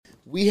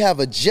we have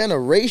a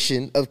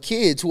generation of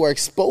kids who are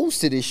exposed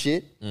to this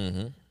shit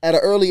at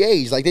an early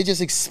age. Like, they're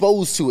just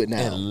exposed to it now.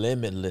 And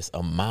limitless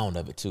amount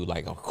of it, too.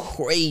 Like, a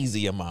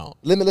crazy amount.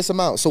 Limitless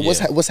amount. So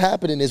what's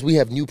happening is we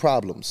have new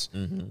problems.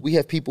 We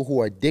have people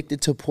who are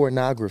addicted to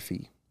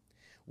pornography.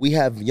 We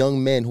have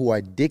young men who are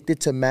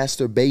addicted to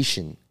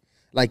masturbation.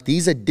 Like,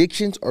 these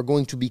addictions are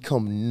going to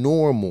become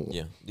normal.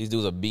 Yeah, these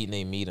dudes are beating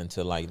their meat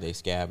until, like, they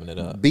scabbing it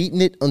up.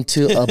 Beating it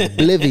until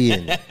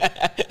oblivion.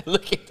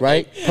 Look at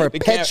right?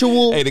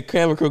 Perpetual. The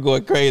camera crew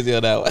going crazy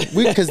on that one.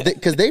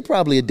 Because they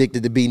probably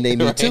addicted to beating their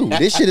meat, too.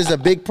 This shit is a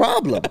big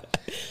problem.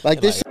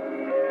 Like, this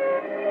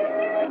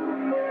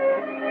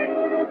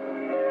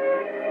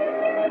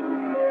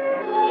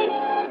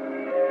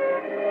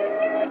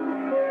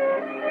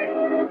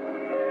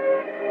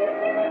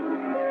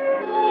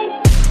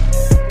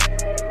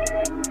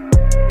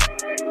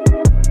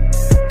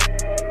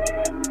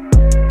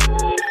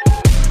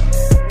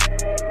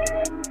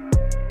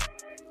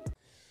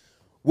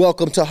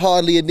Welcome to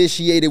Hardly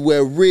Initiated,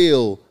 where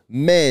real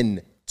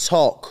men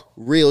talk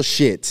real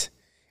shit.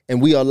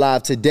 And we are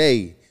live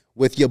today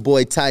with your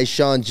boy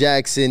Tysean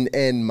Jackson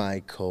and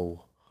my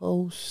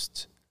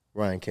co-host,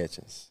 Ryan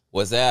Ketchens.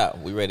 What's up?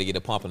 We ready to get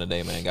it pumping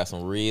today, man. Got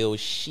some real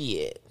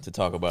shit to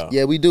talk about.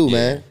 Yeah, we do,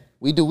 man.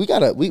 We do. We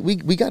got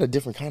a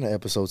different kind of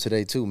episode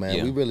today, too, man.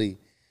 Yeah. We really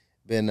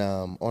been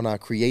on our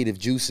creative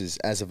juices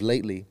as of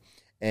lately.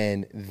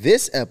 And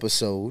this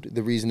episode,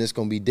 the reason it's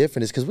going to be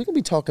different is because we're going to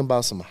be talking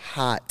about some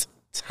hot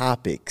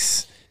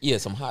topics. Yeah,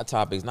 some hot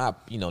topics,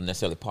 not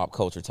necessarily pop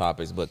culture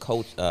topics, but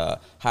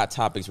hot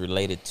topics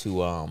related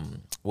to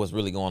what's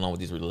really going on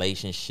with these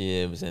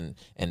relationships and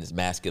this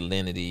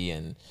masculinity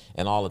and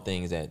all the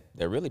things that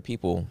really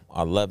people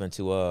are loving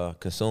to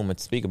consume and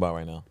speak about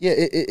right now. Yeah,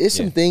 it's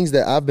some things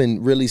that I've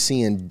been really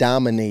seeing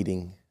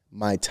dominating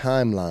my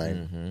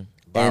timeline.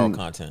 Viral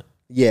content.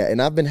 Yeah,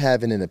 and I've been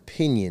having an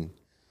opinion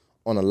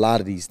on a lot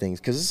of these things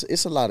because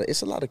it's a lot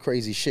of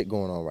crazy shit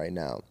going on right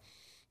now.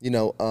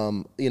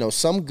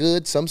 Some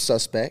good, some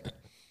suspect,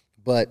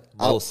 but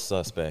most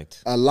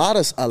suspect. A lot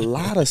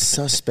of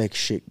suspect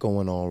shit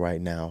going on right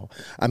now.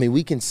 I mean,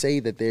 we can say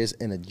that there's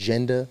an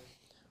agenda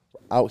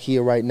out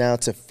here right now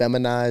to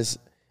feminize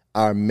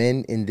our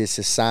men in this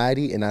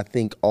society, and I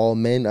think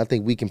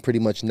we can pretty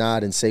much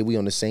nod and say we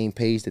on the same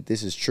page that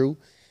this is true.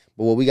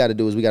 But what we got to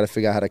do is we got to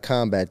figure out how to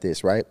combat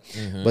this, right?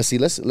 But see,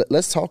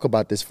 let's talk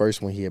about this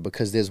first one here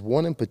because there's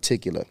one in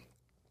particular.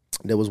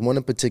 There was one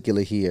in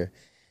particular here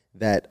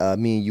that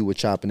me and you were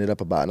chopping it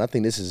up about. And I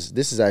think this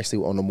is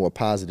actually on the more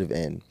positive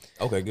end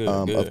good.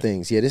 Of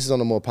things. Yeah, this is on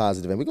the more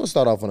positive end. We're going to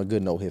start off on a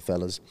good note here,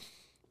 fellas,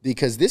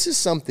 because this is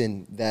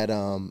something that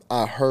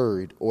I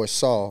heard or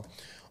saw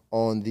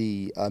on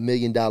the $1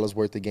 Million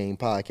Worth of Game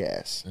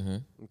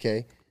podcast.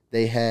 Okay?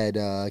 They had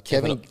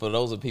Kevin. For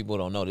those of people who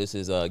don't know, this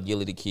is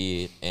Gilly the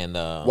Kid and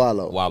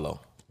Wallow.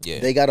 Yeah.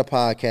 They got a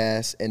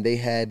podcast, and they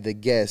had the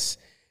guest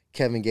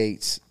Kevin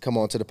Gates come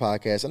on to the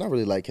podcast, and I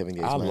really like Kevin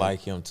Gates. I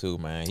like him too,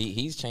 man.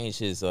 He's changed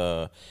his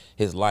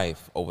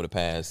life over the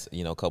past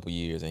couple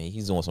years, and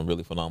he's doing some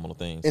really phenomenal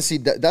things. And see,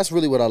 that's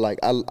really what I like.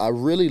 I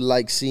really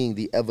like seeing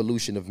the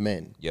evolution of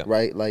men. Yep.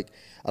 Right. Like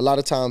a lot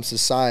of times,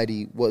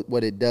 society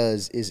what it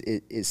does is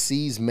it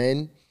sees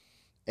men,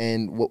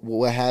 and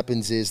what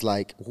happens is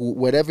like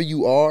whatever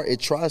you are, it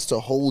tries to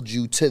hold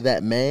you to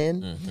that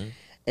man,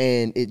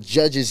 and it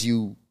judges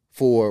you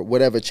for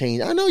whatever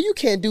change. I know you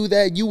can't do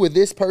that. You were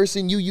this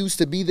person. You used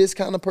to be this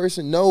kind of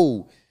person.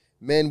 No,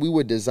 man, we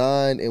were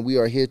designed and we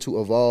are here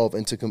to evolve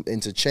and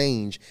to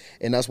change.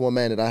 And that's one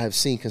man that I have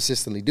seen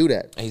consistently do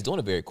that. And he's doing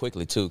it very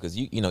quickly too, because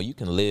you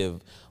can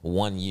live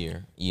 1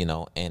 year,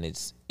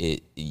 and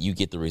you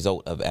get the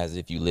result of as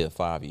if you live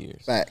 5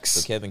 years. Facts.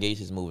 So Kevin Gates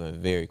is moving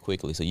very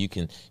quickly. So you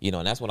can,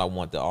 and that's what I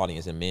want the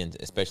audience and men,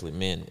 especially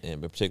men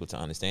in particular, to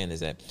understand is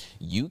that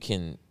you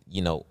can,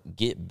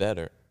 get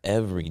better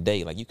every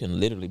day. Like you can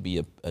literally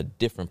be a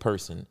different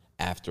person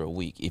after a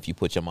week if you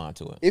put your mind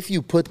to it. If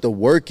you put the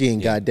work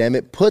in,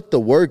 goddammit, put the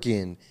work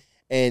in.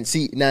 And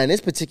see, now in this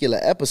particular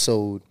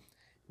episode,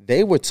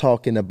 they were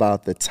talking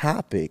about the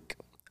topic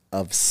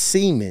of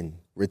semen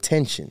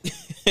retention.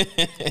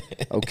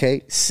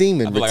 Okay?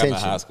 Semen retention. Like I'm in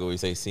high school, you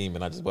say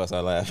semen, I just bust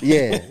out laughing.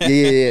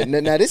 Yeah.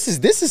 Now this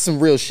is some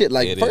real shit.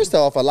 Like first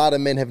off, a lot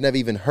of men have never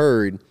even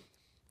heard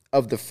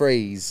of the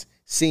phrase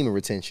semen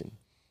retention.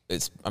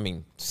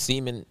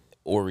 Semen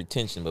or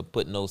retention, but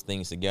putting those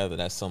things together,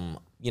 that's some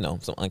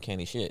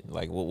uncanny shit.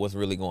 Like, what's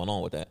really going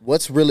on with that?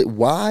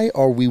 Why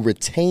are we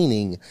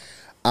retaining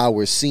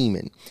our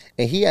semen?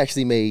 And he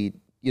actually made,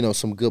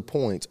 some good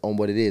points on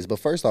what it is. But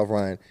first off,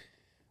 Ryan,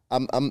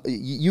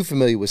 you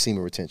familiar with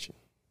semen retention?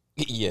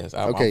 Yes,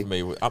 I'm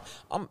familiar with.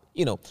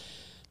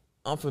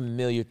 I'm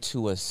familiar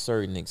to a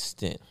certain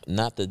extent,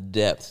 not the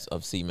depths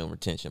of semen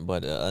retention,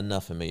 but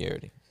enough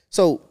familiarity.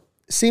 So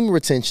semen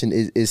retention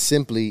is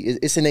simply,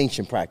 it's an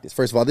ancient practice.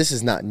 First of all, this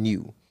is not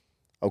new.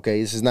 Okay,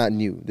 this is not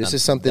new. This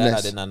is something that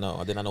I did not know.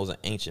 I did not know it was an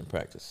ancient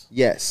practice.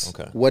 Yes.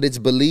 Okay. What it's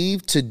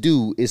believed to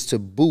do is to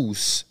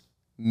boost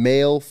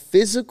male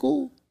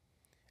physical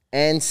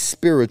and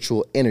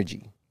spiritual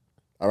energy.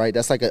 All right,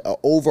 that's like a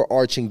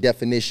overarching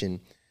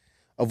definition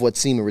of what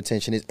semen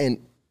retention is.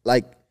 And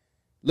like,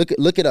 look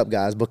it up,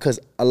 guys, because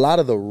a lot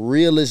of the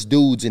realest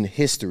dudes in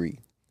history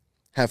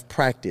have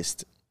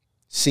practiced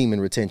semen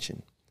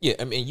retention. Yeah,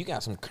 I mean, you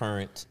got some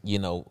current,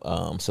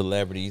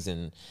 celebrities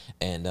and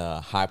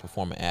high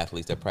performing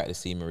athletes that practice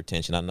semen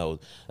retention. I know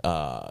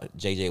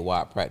J.J.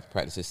 Watt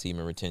practices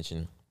semen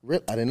retention.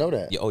 Really? I didn't know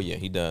that. Yeah, oh yeah,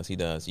 he does. He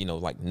does.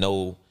 Like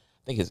I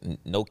think it's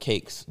no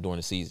cakes during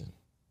the season,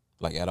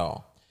 like at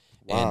all.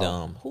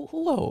 Wow. And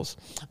who else?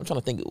 I'm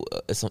trying to think.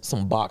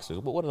 Some boxers.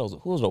 What are those?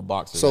 Who's those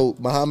boxers? So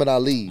Muhammad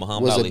Ali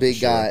was a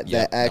big guy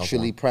that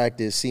actually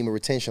practiced semen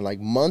retention. Like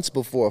months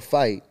before a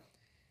fight,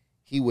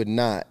 he would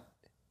not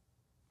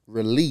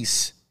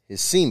release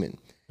his semen.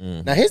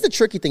 Mm-hmm. Now, here's the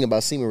tricky thing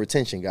about semen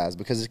retention, guys,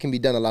 because it can be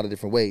done a lot of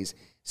different ways.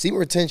 Semen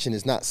retention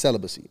is not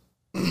celibacy.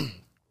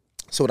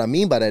 So what I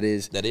mean by that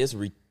is that is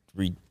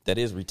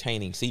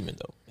retaining semen,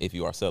 though, if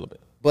you are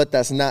celibate. But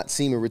that's not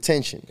semen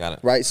retention. Got it.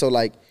 Right? So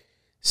like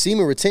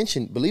semen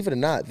retention, believe it or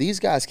not, these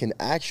guys can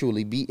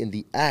actually be in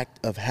the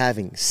act of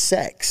having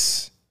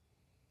sex,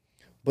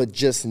 but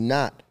just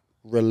not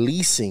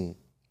releasing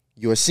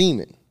your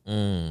semen.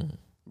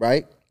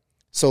 Right?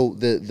 So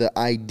the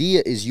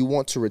idea is you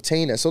want to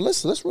retain that. So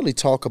let's really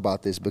talk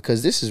about this,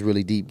 because this is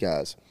really deep,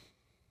 guys.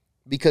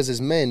 Because as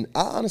men,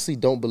 I honestly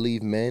don't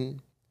believe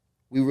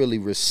we really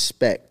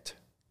respect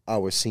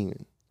our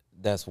semen.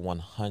 That's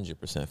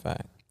 100%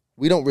 fact.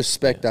 We don't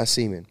respect our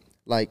semen.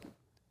 Like,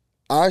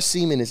 our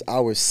semen is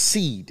our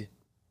seed,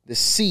 the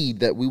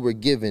seed that we were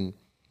given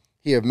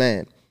here of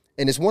man.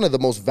 And it's one of the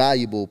most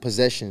valuable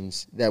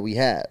possessions that we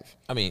have.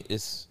 I mean,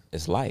 it's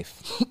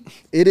life.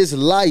 It is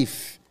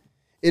life.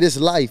 It is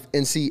life.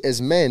 And see,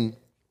 as men,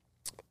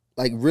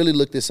 like, really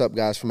look this up,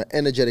 guys, from an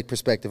energetic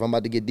perspective. I'm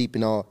about to get deep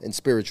in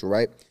spiritual,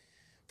 right?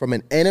 From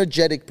an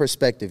energetic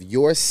perspective,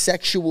 your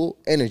sexual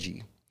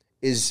energy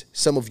is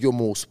some of your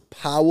most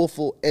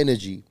powerful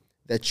energy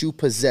that you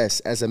possess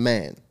as a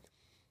man.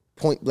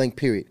 Point blank,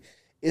 period.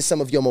 It's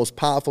some of your most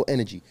powerful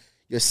energy.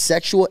 Your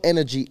sexual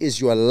energy is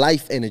your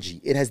life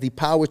energy. It has the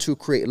power to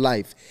create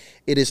life.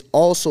 It is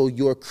also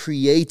your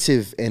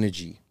creative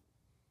energy.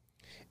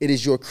 It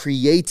is your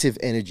creative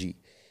energy.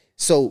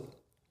 So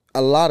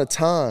a lot of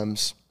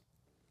times,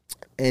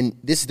 and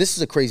this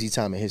is a crazy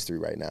time in history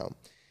right now,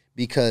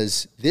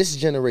 because this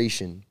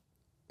generation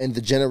and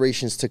the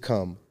generations to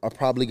come are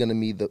probably going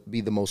to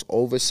be the most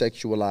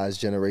over-sexualized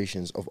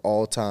generations of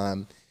all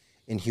time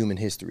in human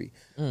history.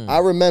 I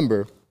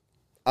remember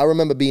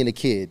being a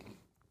kid,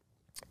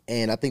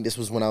 and I think this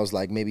was when I was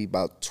like maybe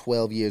about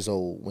 12 years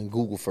old when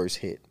Google first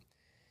hit.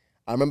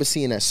 I remember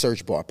seeing that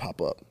search bar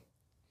pop up,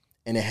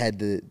 and it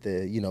had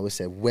it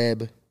said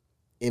web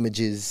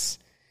images,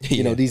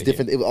 these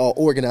different, it was all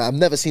organized. I've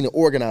never seen it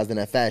organized in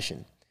that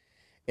fashion.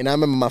 And I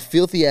remember my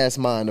filthy ass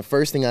mind, the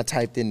first thing I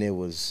typed in there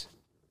was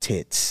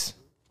tits.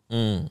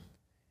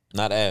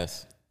 Not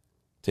ass.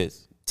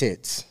 Tits.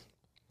 Tits.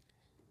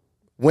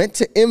 Went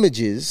to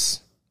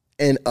images,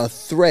 and a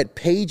thread,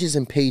 pages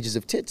and pages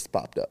of tits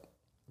popped up.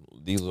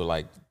 These were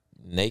like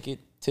naked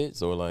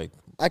tits, or like?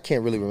 I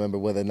can't really remember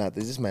whether or not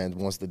this man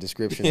wants the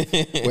description,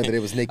 whether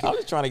it was naked. I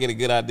was trying to get a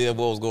good idea of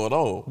what was going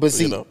on. But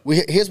see,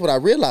 here's what I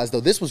realized, though.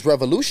 This was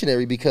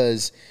revolutionary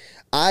because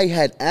I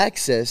had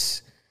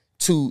access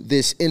to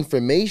this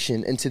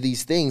information and to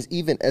these things,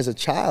 even as a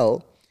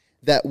child,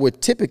 that were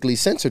typically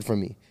censored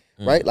from me,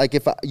 right? Like,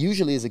 if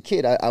usually as a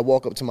kid, I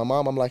walk up to my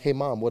mom, I'm like, hey,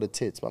 Mom, what are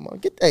tits? My mom,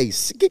 get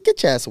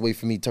your ass away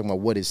from me talking about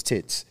what is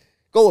tits.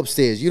 Go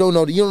upstairs. You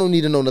don't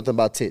need to know nothing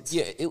about tits.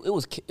 Yeah, it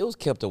was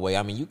kept away.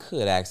 I mean, you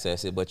could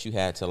access it, but you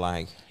had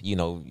to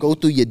go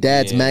through your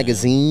dad's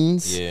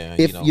magazines. Yeah,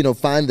 if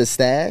find the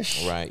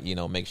stash. Right.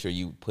 Make sure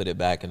you put it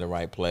back in the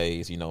right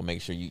place.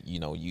 Make sure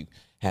you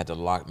had to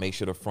lock. Make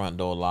sure the front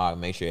door locked.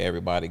 Make sure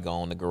everybody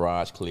go in the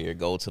garage clear.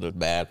 Go to the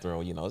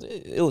bathroom.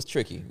 It was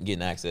tricky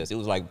getting access. It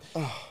was like,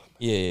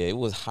 it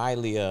was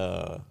highly.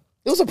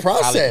 It was a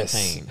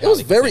process. It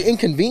was very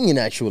inconvenient,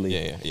 actually.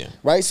 Yeah.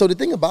 Right? So the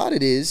thing about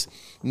it is,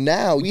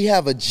 now we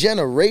have a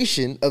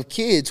generation of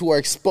kids who are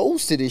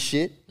exposed to this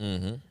shit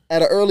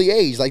at an early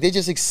age. Like, they're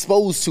just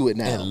exposed to it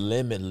now. And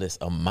limitless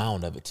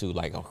amount of it, too.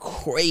 Like, a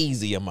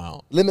crazy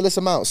amount. Limitless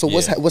amount. So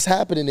what's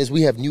happening is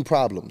we have new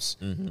problems.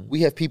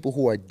 We have people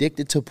who are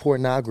addicted to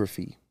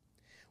pornography.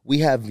 We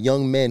have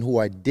young men who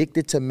are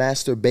addicted to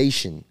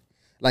masturbation.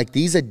 Like,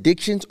 these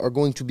addictions are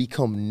going to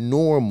become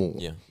normal.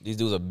 Yeah, these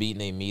dudes are beating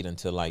their meat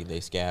until, like, they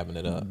scabbing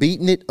it up.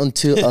 Beating it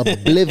until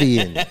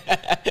oblivion.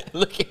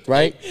 Look at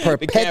right?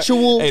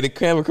 Perpetual. The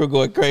camera crew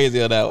going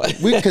crazy on that one.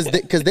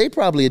 Because they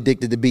probably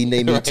addicted to beating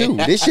their meat, too.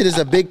 This shit is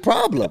a big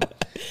problem.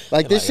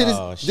 Like, this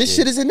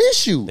shit is an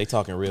issue. They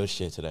talking real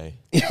shit today.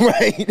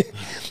 Right?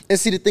 And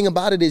see, the thing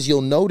about it is,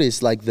 you'll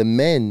notice, like, the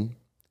men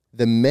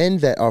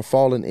that are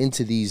falling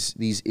into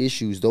these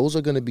issues, those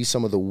are going to be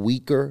some of the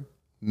weaker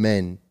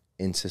men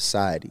in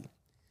society.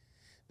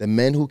 The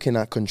men who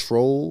cannot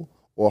control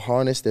or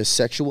harness their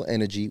sexual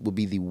energy will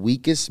be the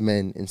weakest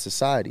men in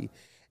society.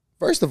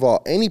 First of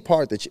all, any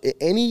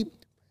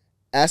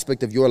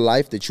aspect of your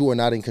life that you are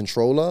not in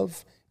control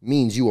of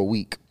means you are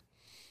weak.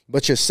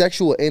 But your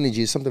sexual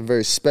energy is something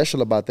very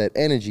special about that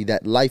energy,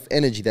 that life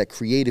energy, that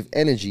creative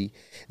energy,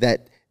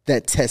 that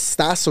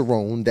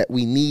testosterone that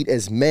we need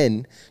as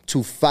men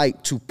to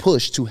fight, to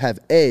push, to have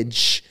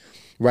edge,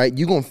 right?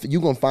 You're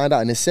gonna find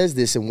out, and it says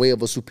this in Way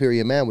of a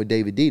Superior Man with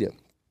David Dieter.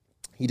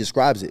 He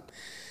describes it.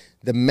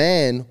 The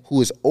man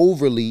who is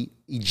overly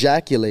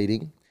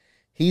ejaculating,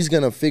 he's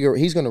gonna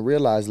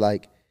realize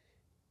like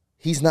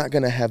he's not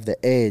gonna have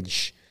the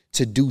edge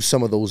to do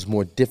some of those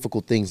more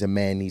difficult things a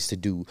man needs to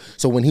do.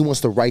 So when he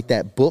wants to write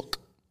that book,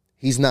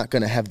 he's not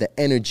going to have the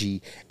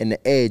energy and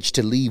the edge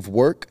to leave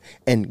work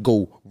and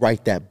go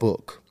write that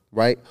book,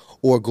 right?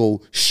 Or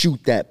go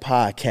shoot that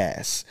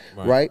podcast,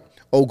 right?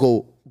 Or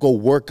go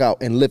work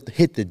out and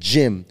hit the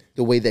gym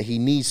the way that he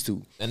needs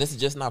to. And this is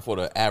just not for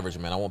the average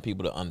man. I want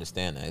people to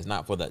understand that. It's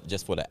not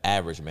just for the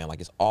average man. Like,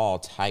 it's all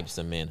types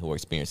of men who are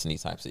experiencing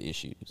these types of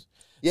issues.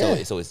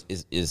 Yeah. So it's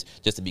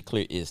just to be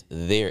clear, is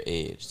their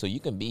edge. So you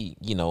can be,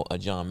 a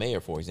John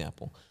Mayer, for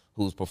example,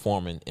 who's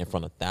performing in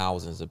front of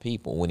thousands of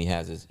people when he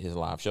has his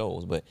live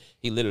shows. But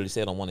he literally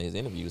said on one of his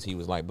interviews, he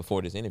was like,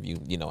 before this interview,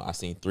 I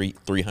seen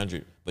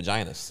 300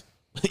 vaginas.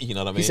 You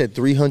know what I mean? He said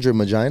 300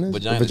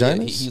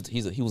 vaginas?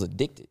 Yeah, he was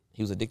addicted.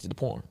 He was addicted to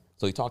porn.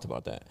 So he talked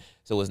about that.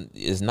 So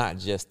it's not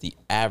just the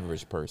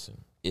average person.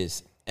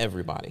 It's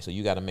everybody. So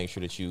you got to make sure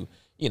that you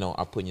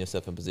are putting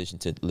yourself in position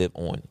to live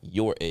on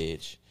your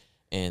edge.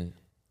 And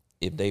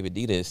if David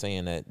Dieter is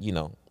saying that,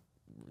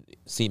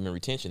 semen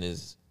retention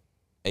is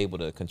able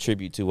to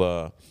contribute to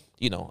a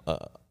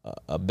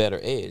better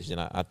edge, then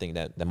I think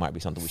that might be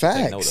something we should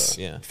take note of.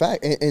 Yeah.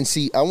 Fact. And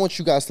see, I want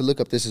you guys to look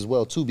up this as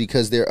well too,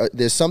 because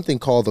there's something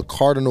called the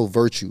cardinal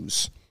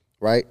virtues,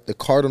 right? The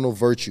cardinal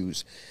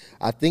virtues.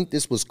 I think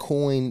this was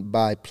coined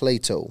by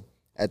Plato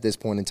at this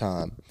point in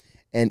time.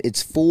 And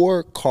it's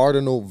 4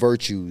 cardinal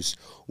virtues.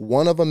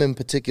 One of them in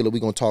particular we're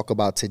going to talk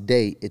about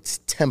today, it's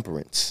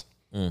temperance.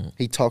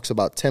 He talks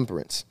about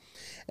temperance.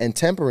 And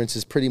temperance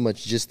is pretty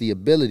much just the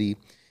ability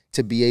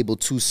to be able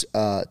to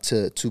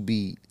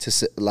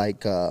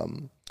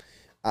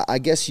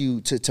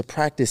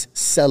practice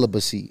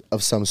celibacy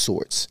of some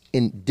sorts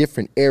in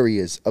different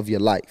areas of your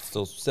life.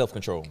 So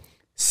self-control.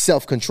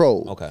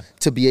 Self-control. Okay.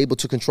 To be able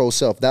to control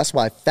self. That's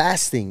why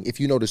fasting, if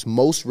you notice,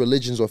 most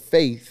religions or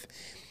faith,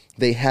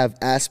 they have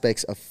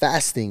aspects of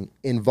fasting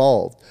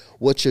involved.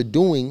 What you're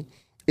doing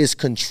is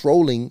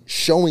controlling,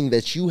 showing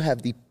that you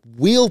have the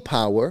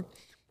willpower,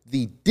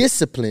 the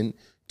discipline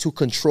to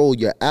control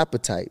your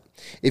appetite.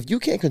 If you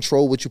can't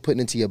control what you're putting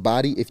into your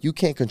body, if you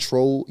can't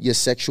control your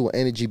sexual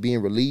energy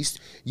being released,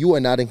 you are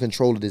not in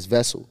control of this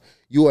vessel.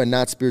 You are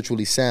not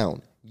spiritually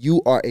sound.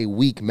 You are a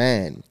weak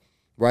man,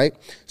 right?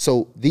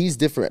 So these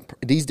different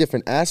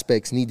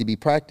aspects need to be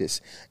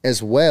practiced,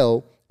 as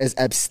well as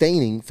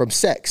abstaining from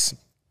sex.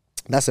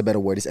 That's a better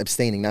word. It's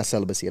abstaining, not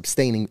celibacy.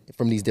 Abstaining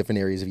from these different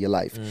areas of your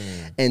life.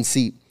 And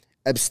see,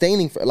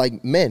 abstaining for,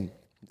 like, men,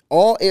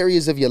 all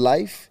areas of your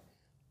life,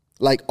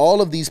 like all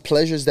of these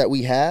pleasures that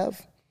we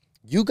have,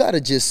 you got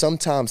to just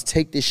sometimes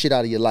take this shit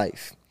out of your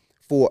life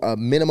for a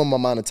minimum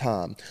amount of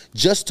time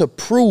just to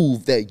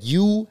prove that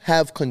you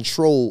have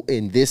control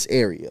in this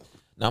area.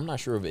 Now, I'm not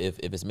sure if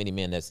it's many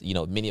men that's,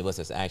 many of us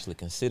that's actually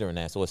considering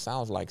that. So it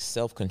sounds like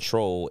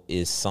self-control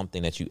is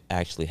something that you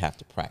actually have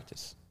to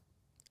practice.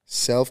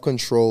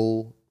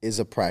 Self-control is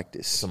a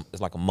practice.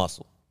 It's like a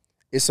muscle.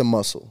 It's a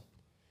muscle.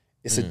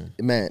 It's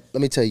man,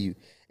 let me tell you.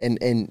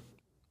 And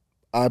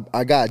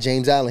I got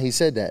James Allen, he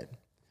said that.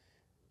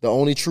 The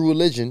only true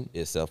religion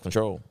is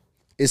self-control.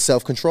 Is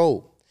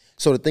self-control.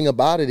 So the thing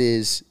about it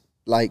is,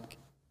 like,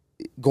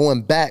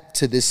 going back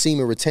to this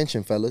semen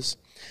retention, fellas,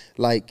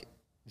 like,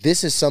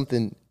 this is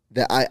something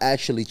that I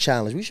actually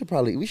challenge. We should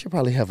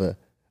probably have a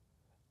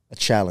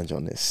challenge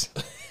on this.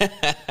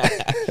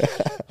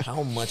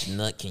 How much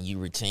nut can you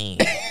retain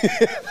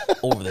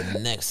over the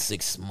next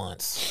 6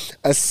 months?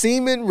 A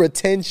semen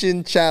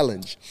retention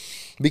challenge.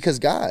 Because,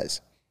 guys,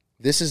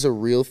 this is a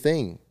real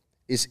thing.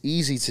 It's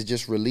easy to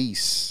just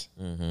release.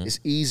 It's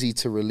easy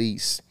to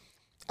release.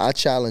 I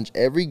challenge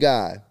every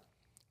guy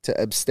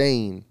to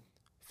abstain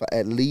for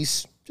at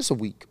least just a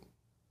week.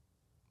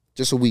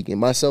 Just a week, and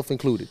myself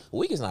included. A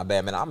week is not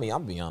bad, man. I mean, I'll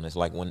be honest.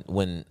 Like,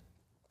 when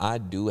I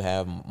do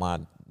have my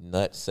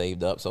nut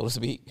saved up, so to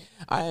speak,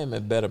 I am in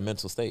a better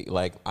mental state.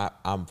 Like, I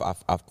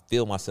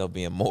feel myself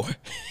being more.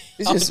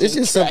 It's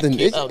just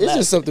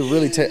something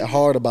really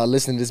hard about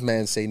listening to this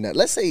man say nut.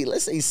 Let's say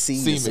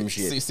seed or some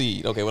shit.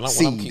 Seed. Okay, when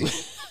I'm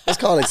let's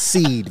call it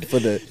seed for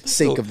the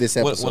sake of this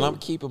episode. When I'm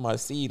keeping my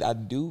seed, I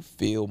do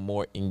feel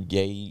more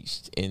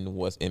engaged in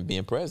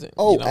being present.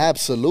 Oh,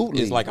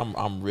 absolutely. It's like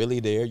I'm really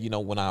there.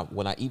 When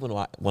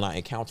I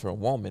encounter a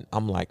woman,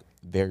 I'm like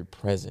very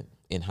present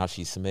in how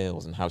she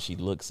smells and how she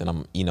looks, and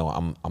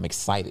I'm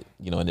excited,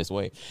 in this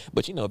way.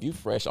 But if you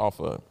fresh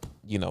off of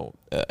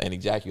an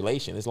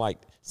ejaculation, it's like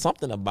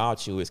something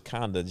about you is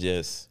kind of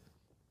just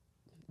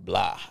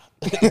blah.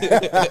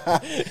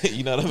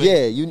 You know what I mean?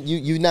 Yeah,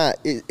 you not.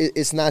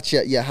 It's not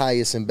your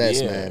highest and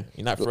best, man.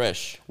 You're not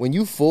fresh. When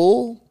you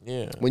full,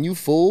 when you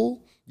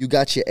full, you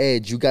got your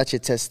edge. You got your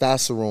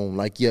testosterone.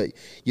 Like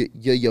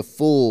you're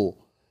full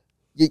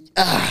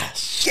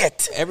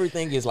Shit.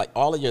 Everything is like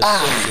all of your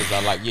senses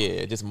are like,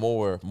 just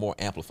more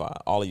amplified.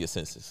 All of your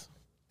senses.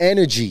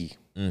 Energy,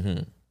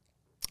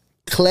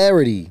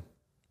 clarity,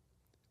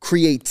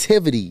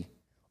 creativity,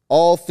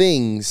 all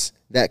things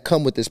that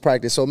come with this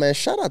practice. So, man,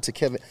 shout out to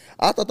Kevin.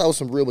 I thought that was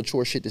some real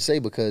mature shit to say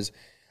because,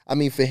 I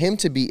mean, for him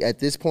to be at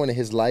this point in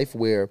his life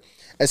where,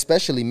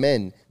 especially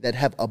men that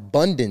have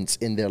abundance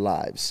in their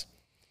lives,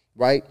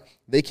 right?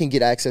 They can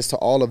get access to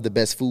all of the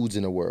best foods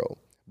in the world,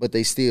 but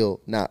they still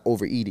not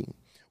overeating.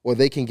 Or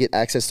they can get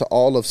access to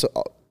all of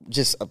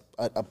just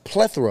a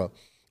plethora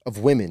of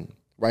women,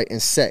 right,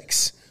 and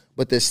sex,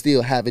 but they're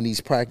still having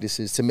these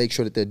practices to make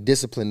sure that they're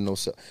disciplining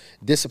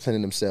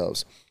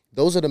themselves.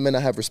 Those are the men I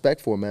have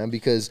respect for, man,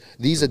 because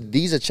these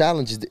are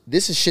challenges.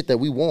 This is shit that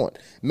we want.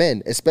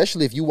 Men,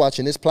 especially if you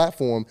watching this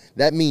platform,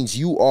 that means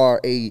you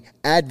are a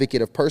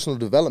advocate of personal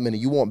development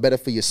and you want better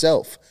for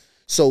yourself.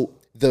 So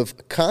the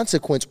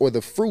consequence or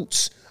the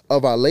fruits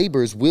of our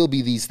labors will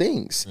be these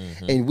things.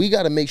 And we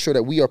got to make sure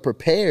that we are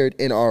prepared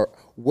and are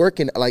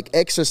working, like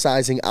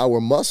exercising our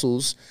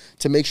muscles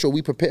to make sure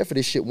we prepare for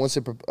this shit once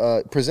it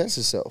presents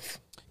itself.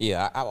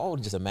 Yeah, I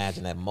would just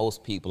imagine that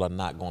most people are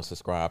not going to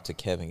subscribe to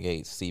Kevin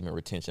Gates' semen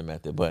retention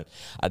method, but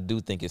I do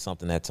think it's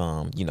something that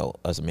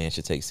us men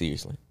should take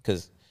seriously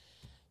because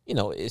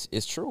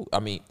it's true. I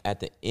mean, at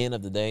the end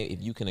of the day,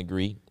 if you can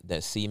agree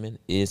that semen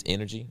is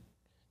energy,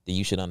 then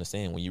you should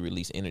understand when you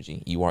release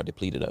energy, you are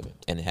depleted of it,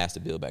 and it has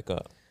to build back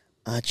up.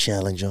 I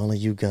challenge all of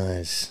you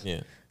guys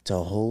to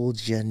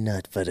hold your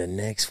nut for the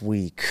next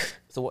week.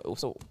 So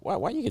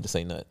why you get to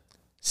say nut?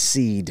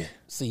 Seed,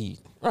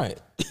 right?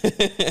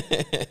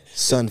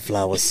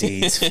 Sunflower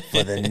seeds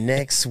for the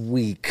next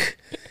week.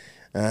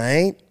 All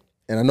right,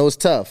 and I know it's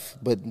tough,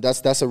 but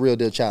that's a real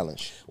deal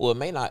challenge. Well, it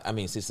may not. I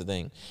mean, see, it's the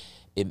thing.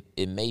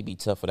 It may be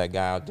tough for that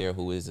guy out there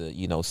who is a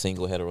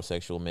single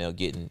heterosexual male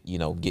getting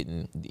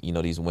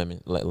these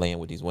women, laying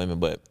with these women.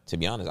 But to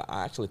be honest,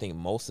 I actually think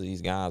most of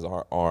these guys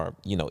are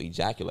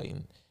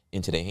ejaculating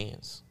into their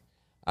hands.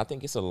 I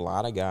think it's a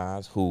lot of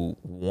guys who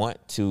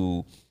want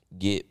to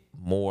get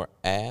more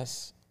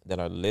ass that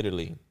are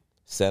literally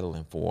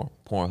settling for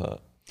Pornhub.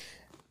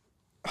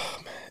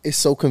 Oh, man. It's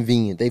so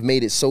convenient. They've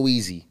made it so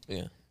easy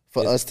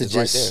for us to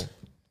just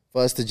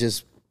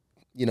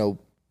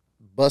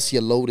bust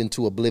your load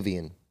into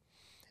oblivion.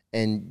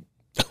 And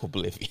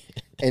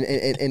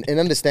and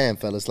understand,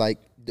 fellas, like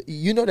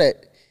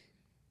that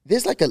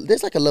there's like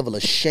a level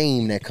of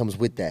shame that comes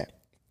with that.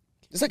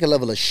 There's like a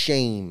level of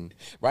shame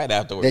right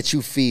afterwards that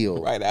you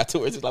feel. Right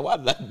afterwards, it's like, why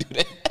did I do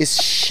that?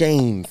 It's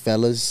shame,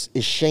 fellas.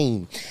 It's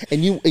shame.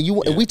 And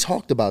and we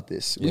talked about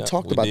this. We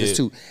talked about this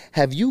too.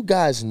 Have you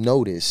guys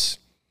noticed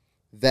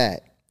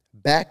that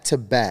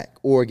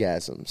back-to-back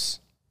orgasms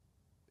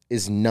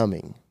is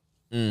numbing?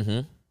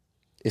 Mm-hmm.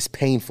 It's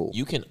painful.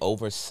 You can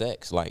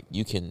oversex, like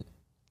you can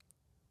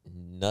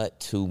nut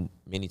too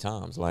many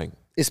times. Like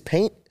it's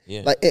pain.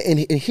 Yeah. Like and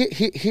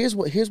here's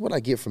what I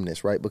get from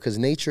this, right? Because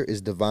nature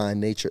is divine,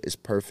 nature is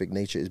perfect,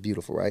 nature is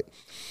beautiful, right?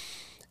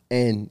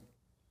 And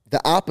the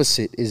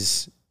opposite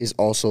is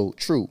also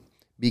true,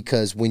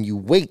 because when you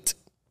wait,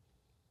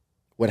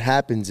 what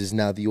happens is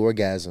now the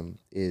orgasm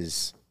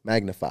is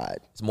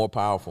magnified. It's more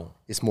powerful.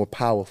 It's more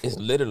powerful. It's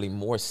literally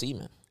more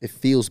semen. It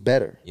feels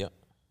better. Yep.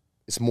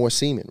 It's more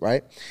semen,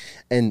 right?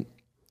 And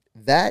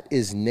that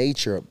is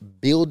nature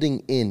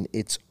building in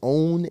its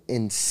own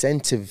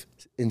incentively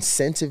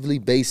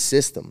based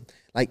system,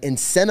 like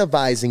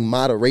incentivizing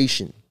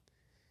moderation,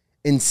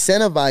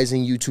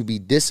 incentivizing you to be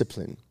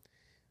disciplined.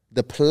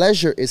 The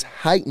pleasure is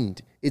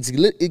heightened.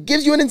 It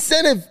gives you an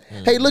incentive.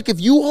 Hey, look, if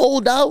you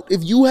hold out,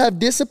 if you have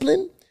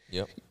discipline,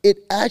 you're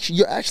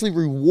actually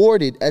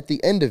rewarded at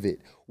the end of it.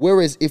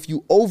 Whereas if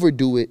you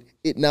overdo it,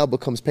 it now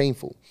becomes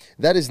painful.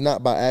 That is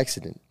not by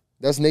accident.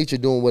 That's nature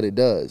doing what it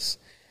does.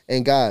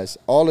 And guys,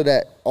 all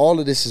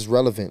of this is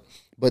relevant.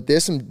 But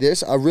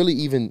I really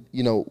even,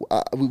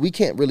 we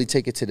can't really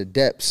take it to the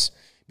depths,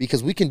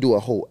 because we can do a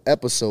whole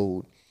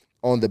episode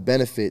on the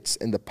benefits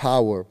and the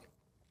power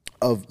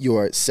of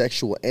your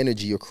sexual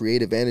energy, your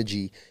creative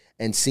energy,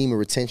 and semen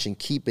retention,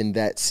 keeping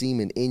that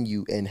semen in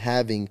you and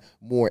having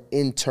more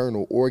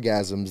internal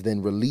orgasms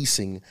than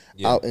releasing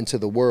out into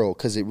the world,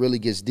 because it really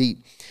gets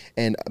deep.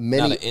 And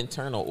not an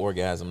internal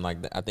orgasm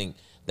like that. I think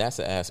that's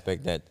an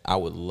aspect that I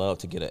would love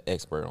to get an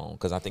expert on,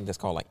 because I think that's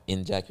called like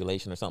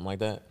ejaculation or something like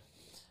that.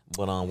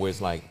 But where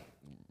it's like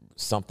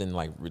something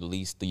like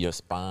released through your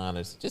spine,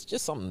 or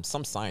just some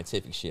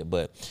scientific shit.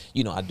 But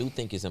I do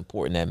think it's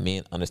important that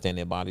men understand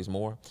their bodies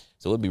more.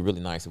 So it'd be really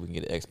nice if we can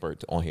get an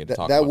expert on here to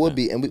talk about that. That would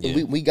be, and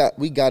we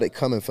got it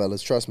coming,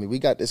 fellas. Trust me, we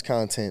got this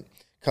content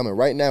coming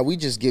right now. We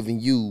just giving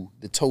you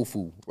the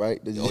tofu,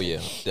 right?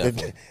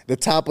 Definitely. The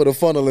top of the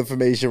funnel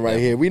information right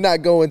here. We're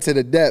not going to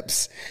the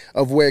depths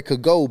of where it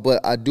could go,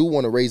 but I do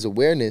want to raise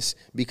awareness,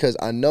 because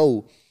I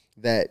know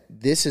that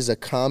this is a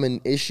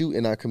common issue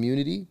in our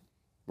community,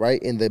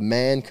 right? In the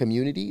man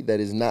community, that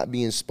is not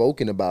being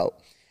spoken about.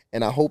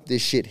 And I hope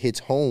this shit hits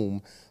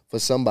home for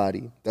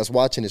somebody that's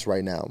watching this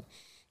right now.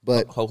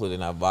 But hopefully they're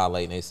not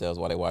violating themselves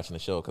while they're watching the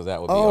show, because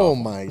that would be oh awful.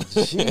 my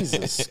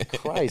Jesus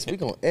Christ, we're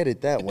gonna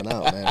edit that one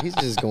out, man. He's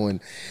just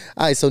going.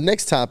 All right, so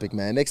next topic,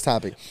 man. Next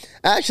topic.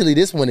 Actually,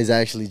 this one is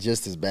actually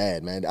just as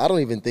bad, man. I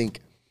don't even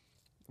think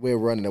we're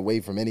running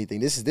away from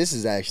anything. This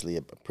is actually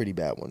a pretty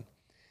bad one.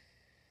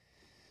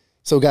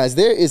 So, guys,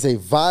 there is a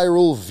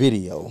viral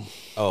video.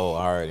 Oh,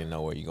 I already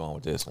know where you're going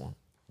with this one.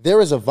 There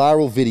is a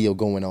viral video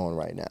going on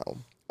right now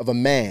of a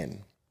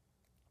man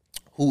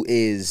who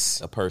is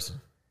A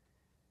person.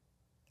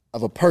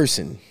 of a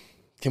person.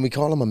 Can we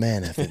call him a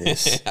man after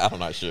this? I'm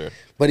not sure.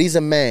 But he's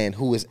a man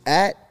who is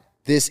at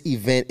this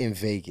event in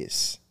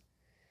Vegas.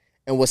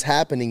 And what's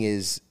happening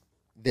is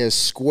they're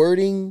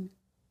squirting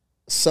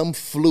some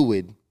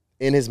fluid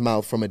in his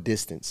mouth from a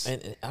distance.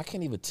 And I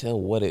can't even tell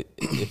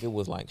if it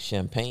was like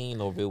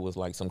champagne or if it was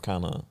like some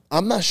kind of.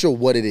 I'm not sure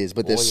what it is,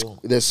 but Oil.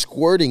 they're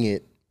squirting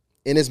it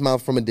in his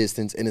mouth from a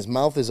distance, and his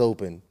mouth is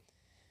open,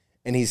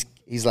 and he's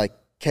like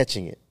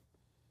catching it.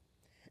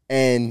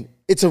 And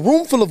it's a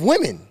room full of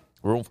women.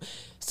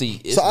 See,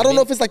 So I don't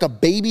know if it's like a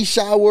baby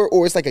shower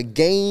or it's like a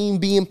game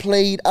being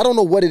played. I don't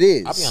know what it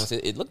is. I'll be honest,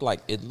 it looked like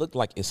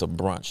it's a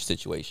brunch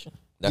situation.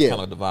 That's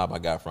kind of the vibe I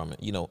got from it,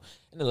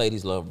 and the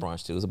ladies love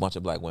brunch too. There's a bunch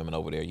of black women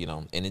over there,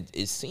 and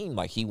it seemed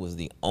like he was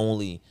the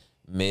only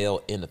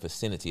male in the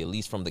vicinity, at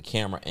least from the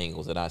camera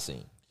angles that I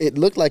seen. It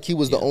looked like he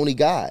was the only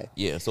guy.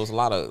 Yeah, so it's a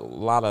lot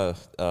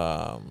of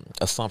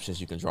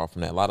assumptions you can draw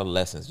from that, a lot of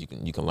lessons you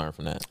can learn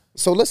from that.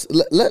 So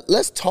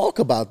let's talk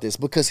about this,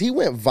 because he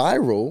went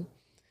viral,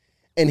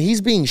 and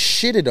he's being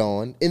shitted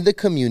on in the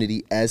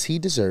community as he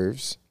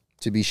deserves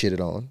to be shitted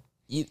on.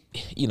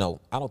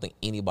 I don't think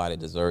anybody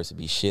deserves to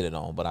be shitted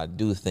on, but I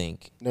do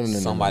think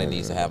somebody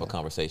needs to have a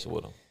conversation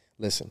with him.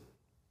 Listen.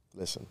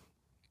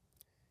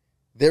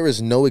 There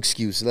is no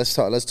excuse. Let's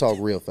talk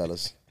real,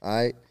 fellas. All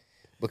right?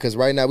 Because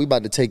right now we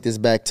about to take this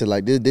back to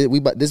like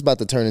this about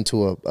to turn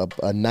into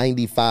a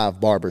 95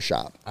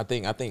 barbershop. I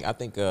think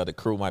the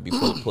crew might be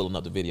pulling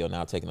up the video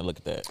now, taking a look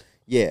at that.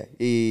 Yeah.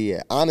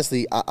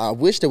 Honestly, I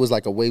wish there was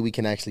like a way we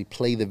can actually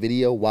play the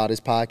video while this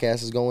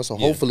podcast is going. So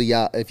hopefully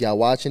y'all, if y'all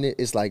watching it,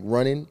 it's like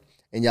running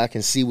and y'all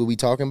can see what we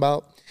talking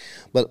about.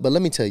 But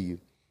let me tell you,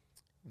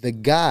 the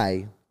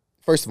guy,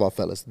 first of all,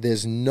 fellas,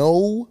 there's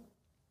no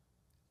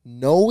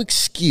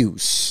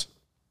excuse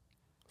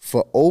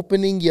for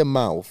opening your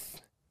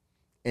mouth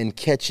and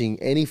catching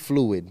any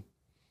fluid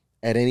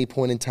at any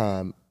point in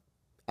time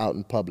out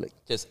in public.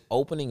 Just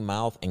opening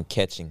mouth and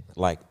catching,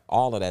 like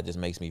all of that just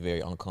makes me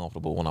very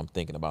uncomfortable when I'm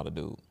thinking about a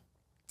dude.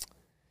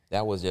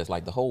 That was just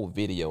like the whole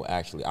video.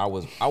 Actually,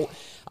 I'll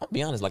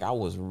be honest, like I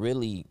was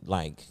really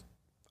like,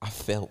 I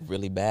felt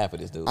really bad for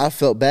this dude. I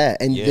felt bad.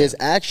 And there's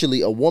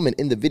actually a woman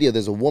in the video.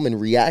 There's a woman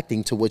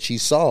reacting to what she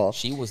saw.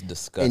 She was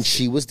disgusted. And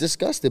she was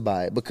disgusted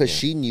by it because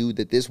she knew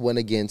that this went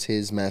against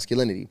his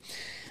masculinity.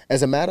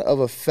 As a matter of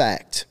a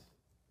fact,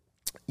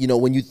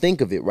 when you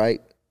think of it,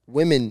 right,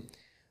 women,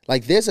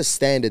 like there's a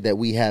standard that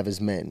we have as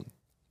men.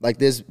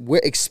 Like we're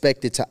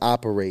expected to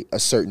operate a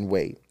certain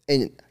way.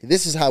 And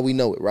this is how we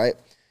know it, right?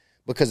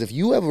 Because if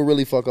you ever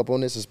really fuck up on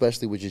this,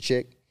 especially with your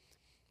chick,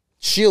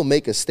 she'll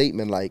make a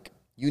statement like,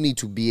 you need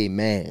to be a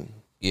man.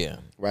 Yeah.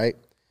 Right?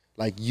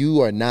 Like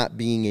you are not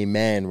being a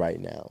man right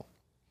now.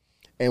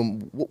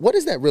 And what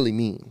does that really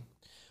mean?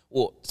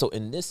 Well, so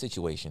in this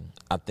situation,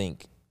 I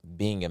think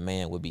being a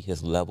man would be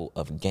his level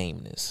of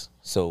gameness.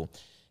 So,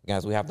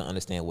 guys, we have to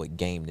understand what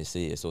gameness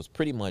is. So it's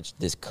pretty much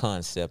this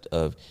concept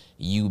of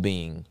you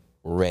being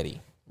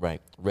ready,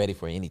 right? Ready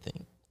for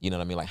anything. You know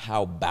what I mean? Like,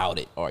 how about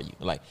it are you?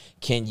 Like,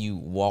 can you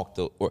walk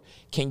the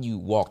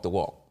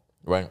walk,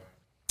 right?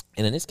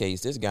 And in this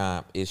case, this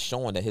guy is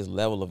showing that his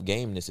level of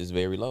gameness is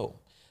very low.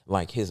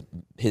 Like his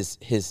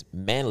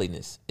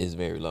manliness is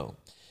very low.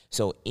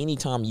 So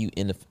anytime you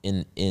in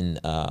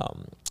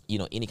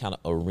any kind of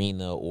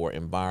arena or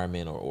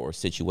environment or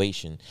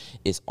situation,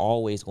 it's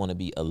always going to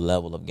be a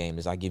level of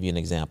gameness. I'll give you an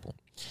example.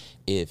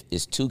 If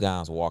it's two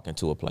guys walking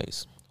to a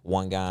place,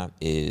 one guy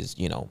is,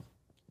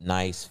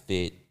 nice,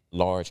 fit,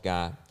 large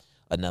guy.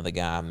 Another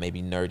guy,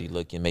 maybe nerdy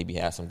looking, maybe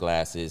has some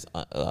glasses,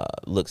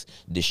 looks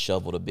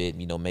disheveled a bit,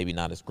 maybe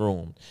not as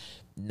groomed.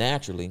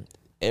 Naturally,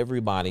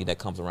 everybody that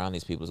comes around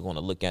these people is going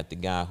to look at the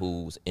guy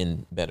who's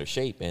in better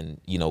shape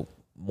and,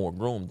 more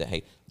groomed, that,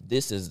 hey,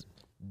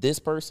 this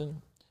person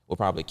will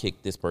probably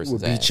kick this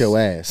person's ass. Will beat your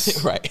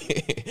ass.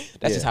 Right.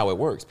 That's just how it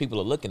works. People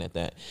are looking at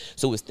that.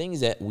 So it's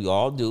things that we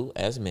all do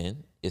as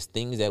men. It's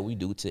things that we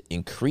do to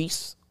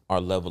increase our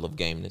level of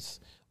gameness,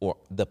 or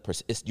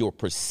it's your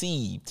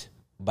perceived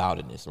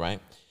boutedness, right?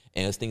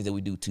 And it's things that we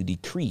do to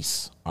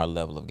decrease our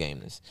level of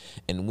gameness.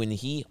 And when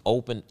he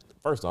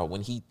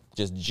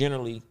just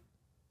generally,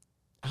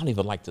 I don't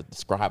even like to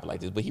describe it like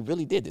this, but he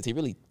really did this. He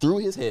really threw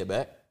his head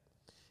back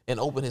and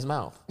opened his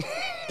mouth.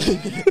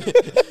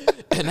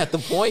 And at the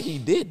point he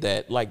did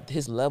that, like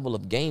his level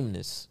of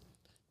gameness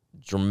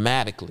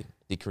dramatically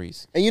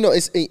decreased. And you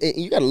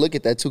got to look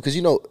at that too, because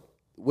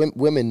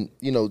women,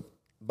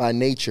 by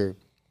nature,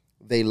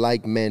 they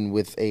like men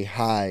with a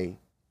high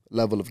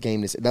level of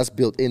gameness. That's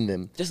built in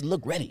them. Just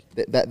look ready.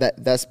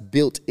 That's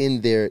built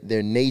in their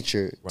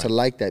nature to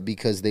like that,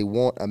 because they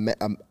want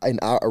in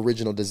our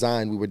original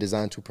design, we were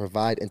designed to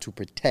provide and to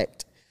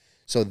protect.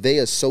 So they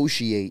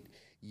associate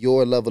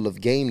your level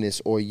of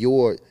gameness or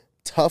your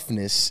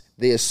toughness,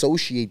 they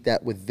associate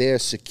that with their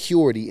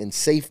security and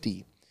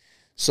safety.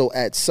 So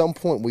at some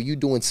point where you're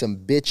doing some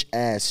bitch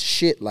ass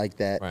shit like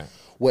that,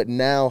 what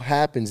now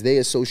happens, they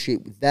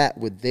associate that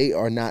with they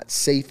are not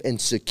safe and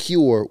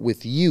secure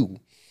with you.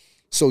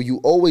 So you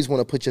always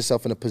want to put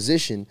yourself in a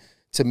position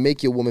to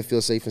make your woman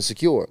feel safe and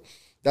secure.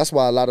 That's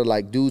why a lot of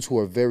like dudes who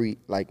are very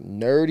like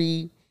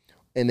nerdy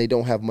and they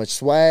don't have much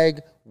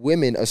swag,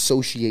 women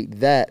associate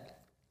that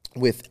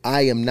with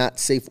I am not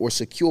safe or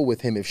secure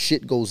with him. If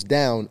shit goes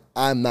down,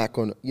 I'm not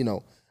going to, I'm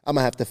going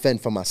to have to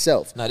fend for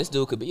myself. Now, this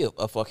dude could be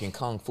a fucking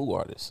kung fu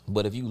artist,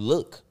 but if you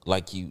look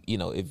like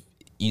if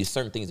you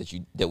certain things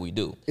that we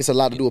do. It's a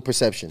lot to do with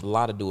perception. A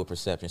lot to do with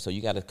perception. So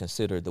you got to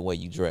consider the way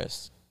you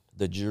dress,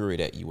 the jewelry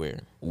that you wear,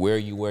 where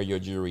you wear your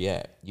jewelry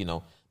at,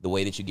 the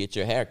way that you get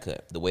your hair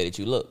cut, the way that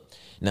you look.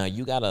 Now,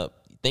 you got to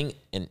think,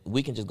 and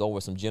we can just go over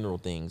some general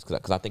things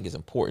because I think it's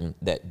important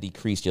that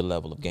decrease your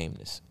level of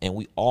gameness. And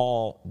we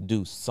all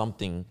do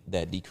something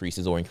that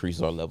decreases or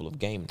increases our level of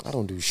gameness. I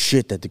don't do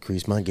shit that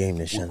decrease my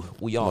gameness, son.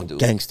 We all do.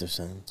 Gangster,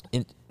 son.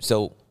 And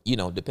so,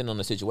 depending on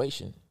the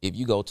situation, if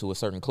you go to a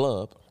certain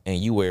club and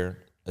you wear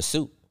a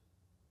suit,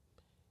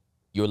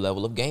 your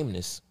level of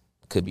gameness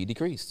could be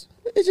decreased.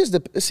 It's just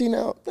that's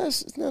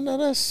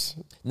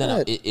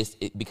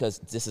because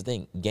this is the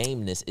thing.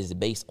 Gameness is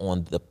based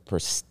on the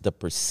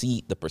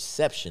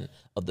perception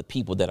of the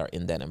people that are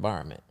in that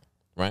environment,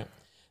 right?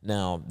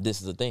 Now,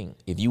 this is the thing.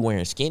 If you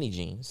wearing skinny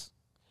jeans,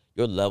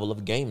 your level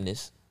of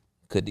gameness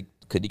could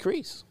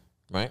decrease,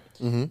 right?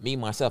 Mm-hmm. Me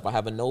myself, I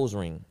have a nose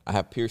ring. I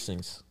have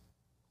piercings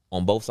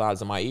on both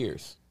sides of my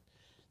ears.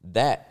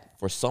 That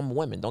for some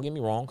women, don't get me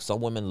wrong,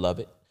 some women love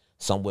it,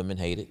 some women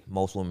hate it,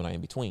 most women are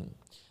in between.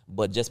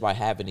 But just by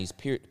having these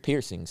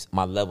piercings,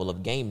 my level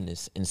of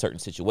gameness in certain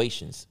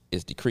situations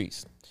is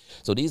decreased.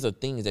 So these are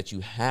things that you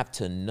have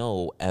to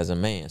know as a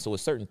man. So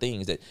it's certain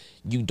things that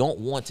you don't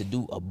want to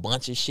do a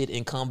bunch of shit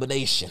in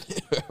combination,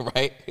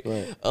 right?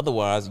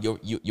 Otherwise,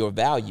 your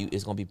value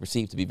is going to be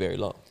perceived to be very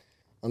low.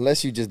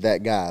 Unless you just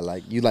that guy,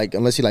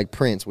 unless you like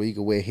Prince, where you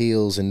can wear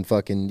heels and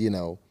fucking,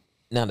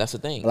 Now, that's the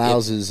thing.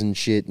 Blouses and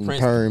shit and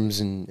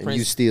perms, and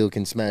you still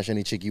can smash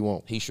any chick you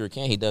want. He sure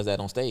can. He does that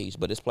on stage.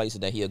 But it's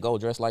places that he'll go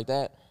dressed like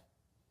that,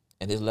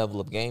 and his level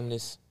of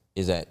gameness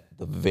is at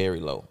the very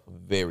low.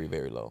 Very,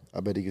 very low. I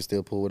bet he can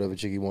still pull whatever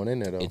chick he want in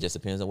there, though. It just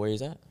depends on where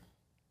he's at.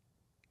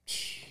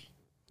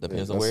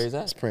 Depends on where he's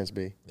at. It's Prince,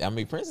 B. I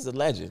mean, Prince is a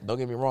legend. Don't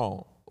get me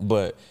wrong.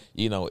 But,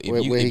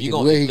 where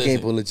he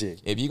can't pull a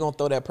chick. If you're going to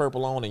throw that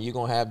purple on and you're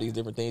going to have these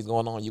different things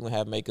going on, you're going to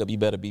have makeup, you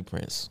better be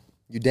Prince.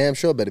 You damn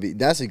sure better be.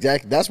 That's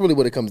really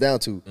what it comes down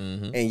to.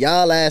 Mm-hmm. And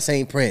y'all ass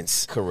ain't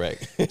Prince.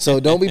 Correct. So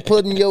don't be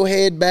putting your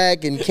head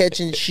back and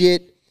catching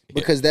shit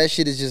because that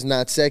shit is just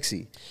not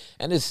sexy.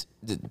 And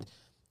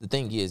the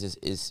thing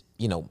is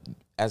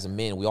as a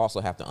man, we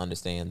also have to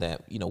understand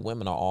that,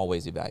 women are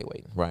always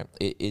evaluating, right?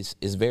 It's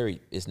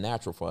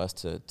natural for us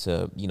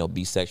to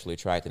be sexually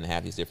attracted and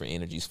have these different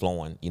energies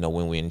flowing,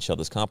 when we're in each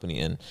other's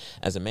company. And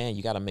as a man,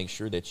 you got to make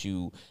sure that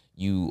you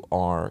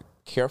are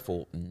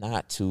careful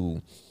not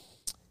to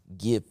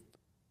give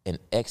an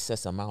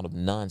excess amount of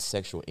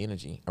non-sexual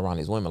energy around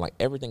these women. Like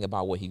everything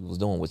about what he was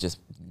doing was just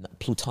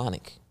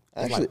plutonic.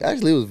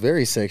 Actually, it was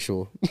very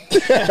sexual.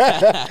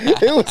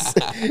 it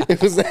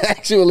was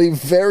actually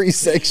very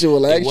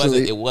sexual.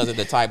 Actually, it wasn't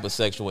the type of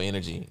sexual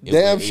energy.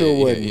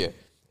 Wasn't. Yeah.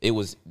 It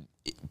was.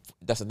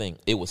 That's the thing.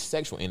 It was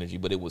sexual energy,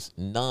 but it was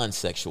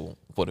non-sexual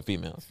for the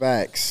females.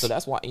 Facts. So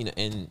that's why.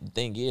 And the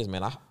thing is,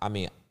 man.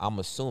 I'm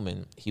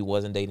assuming he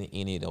wasn't dating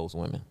any of those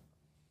women,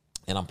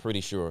 and I'm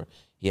pretty sure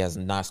he has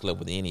not slept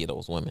with any of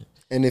those women.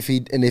 And if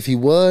he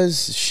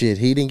was, shit,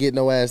 he didn't get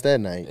no ass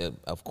that night.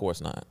 Of course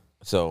not.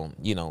 So,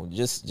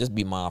 just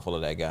be mindful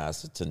of that,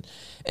 guys.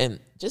 And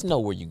just know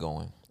where you're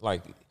going.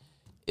 Like,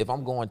 if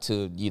I'm going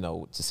to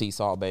see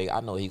Salt Bae,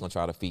 I know he's going to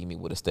try to feed me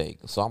with a steak.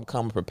 So I'm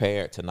coming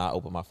prepared to not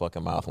open my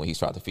fucking mouth when he's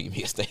trying to feed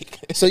me a steak.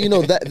 So,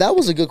 that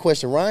was a good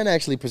question. Ryan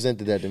actually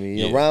presented that to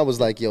me. Ryan was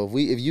like, yo,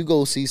 if you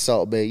go see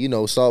Salt Bae,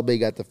 Salt Bae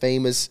got the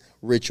famous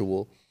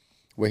ritual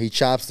where he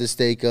chops the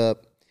steak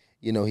up,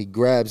 he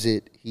grabs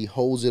it, he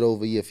holds it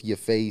over your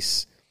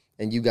face,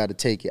 and you got to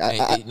take it.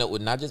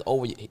 Not just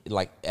over,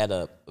 like at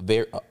a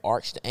very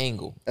arched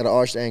angle. At an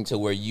arched angle. To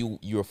where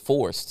you're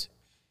forced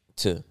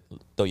to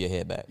throw your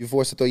head back. You're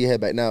forced to throw your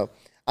head back. Now,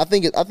 I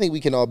think we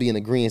can all be in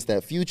agreement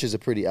that Future's a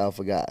pretty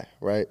alpha guy,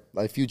 right?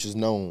 Like, Future's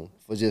known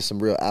for just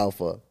some real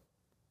alpha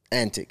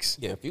antics.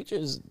 Yeah,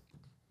 Future's...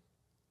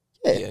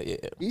 Yeah.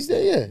 He's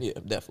there, Yeah,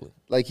 definitely.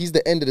 Like, he's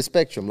the end of the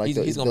spectrum. Like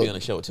he's going to be on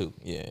the show, too.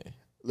 Yeah.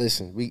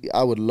 Listen,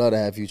 I would love to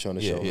have Future on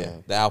the show,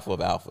 man. The alpha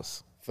of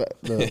alphas.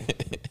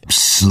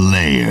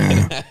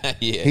 Slayer.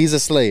 Yeah. He's a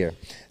slayer.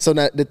 So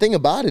now the thing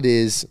about it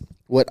is,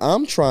 what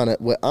I'm trying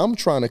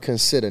to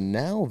consider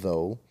now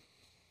though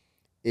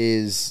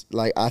is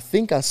like, I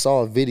think I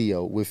saw a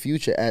video with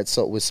Future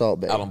with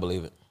Salt Bae. I don't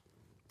believe it.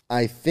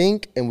 I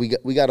think, and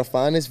we got to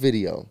find this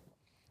video.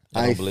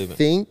 I don't believe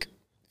it.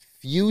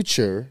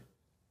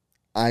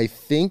 I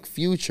think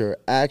Future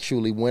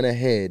actually went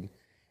ahead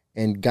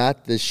and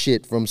got the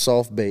shit from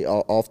Salt Bae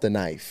off the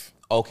knife.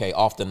 Okay,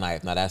 off the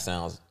knife. Now that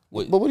sounds.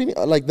 But what do you mean?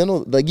 Like,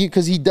 no, like you,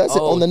 because he does it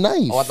on the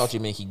knife. Oh, I thought you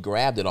meant he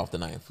grabbed it off the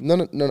knife.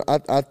 No.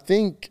 I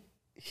think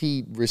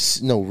he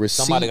received.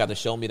 Somebody got to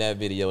show me that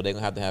video. They're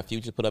gonna have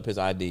Future put up his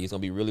ID. It's gonna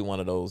be really one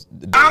of those.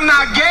 I'm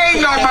not gay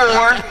no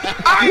more.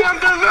 I am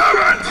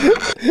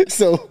delivered.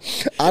 So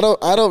I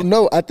don't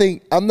know.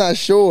 I'm not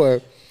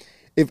sure.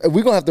 If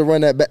we're gonna have to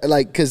run that back,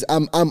 like, because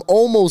I'm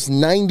almost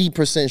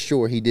 90%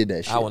 sure he did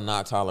that shit. I will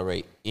not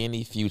tolerate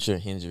any Future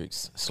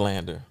Hendrix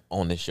slander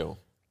on this show.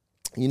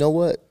 You know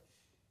what?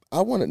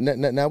 I want to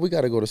now. We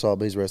got to go to Salt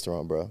Bae's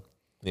restaurant, bro.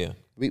 Yeah,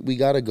 we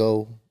got to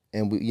go,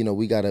 and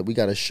we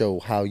gotta show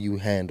how you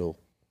handle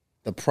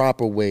the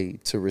proper way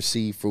to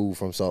receive food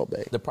from Salt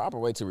Bae. The proper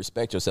way to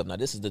respect yourself. Now,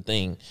 this is the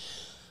thing.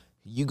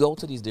 You go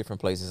to these different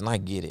places, and I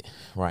get it,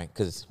 right?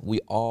 Because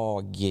we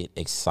all get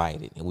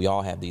excited, and we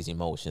all have these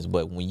emotions.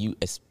 But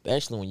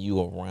especially when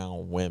you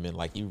around women,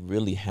 like, you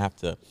really have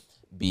to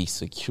be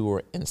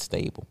secure and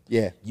stable.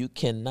 Yeah. You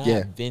cannot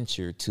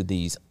venture to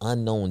these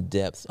unknown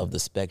depths of the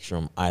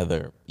spectrum,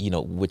 either,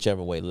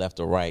 whichever way,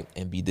 left or right,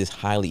 and be this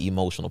highly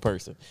emotional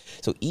person.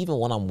 So even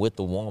when I'm with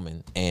the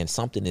woman and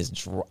something is,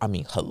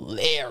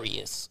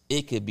 hilarious,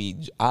 it could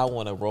be, I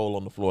want to roll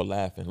on the floor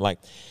laughing. Like,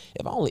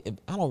 if I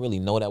don't really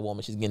know that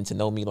woman, she's getting to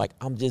know me. Like,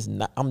 I'm just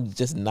not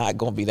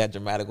gonna be that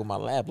dramatic with my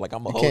laugh. Like,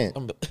 I'm a host.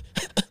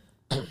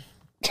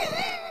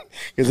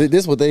 Because this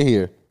is what they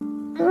hear.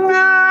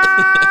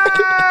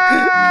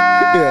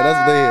 Yeah, that's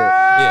what they hear.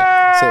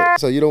 Yeah.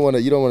 So you don't want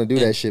to do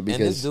that shit because.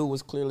 And this dude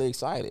was clearly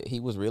excited. He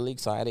was really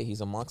excited.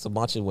 He's amongst a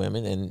bunch of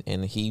women,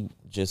 and he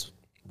just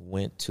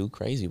went too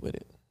crazy with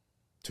it.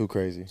 Too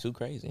crazy.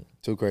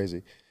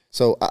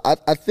 So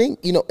I think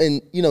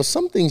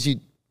some things you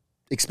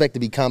expect to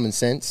be common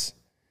sense,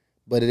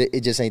 but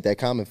it just ain't that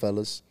common,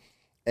 fellas.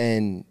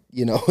 And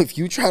if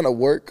you trying to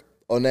work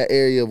on that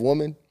area of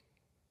woman,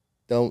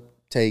 don't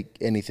take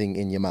anything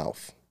in your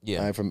mouth. Yeah.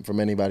 All right, from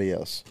anybody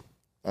else.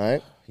 All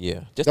right.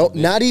 Yeah.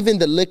 Not even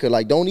the liquor.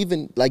 Like, don't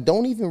even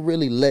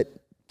really let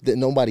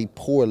nobody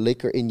pour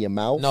liquor in your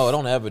mouth. No,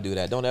 don't ever do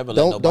that. Don't ever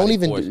let nobody don't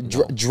even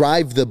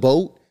drive the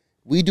boat.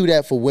 We do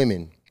that for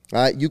women.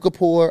 All right. You could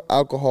pour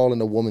alcohol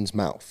in a woman's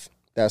mouth.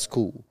 That's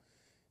cool.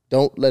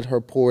 Don't let her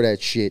pour that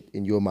shit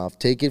in your mouth.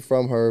 Take it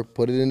from her,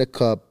 put it in a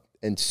cup,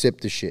 and sip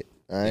the shit.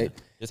 All right. Yeah.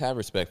 Just have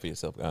respect for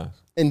yourself, guys.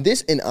 And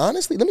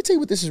honestly, let me tell you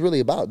what this is really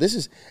about.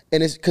 It's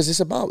because it's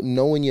about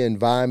knowing your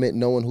environment,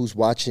 knowing who's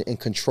watching, and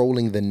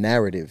controlling the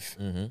narrative.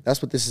 Mm-hmm.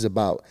 That's what this is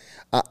about.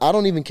 I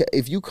don't even care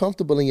if you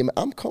comfortable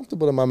I'm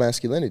comfortable in my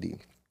masculinity,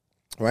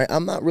 right?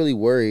 I'm not really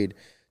worried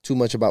too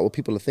much about what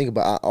people are thinking,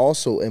 but I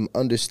also am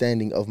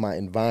understanding of my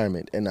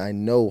environment, and I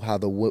know how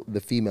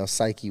the female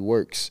psyche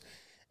works,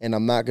 and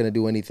I'm not going to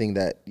do anything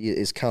that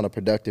is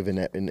counterproductive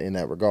in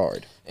that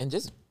regard. And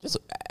just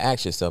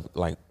ask yourself,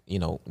 like,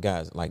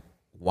 guys, like,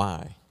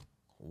 why?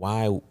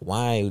 Why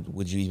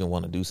would you even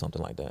want to do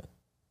something like that?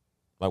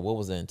 Like, what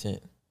was the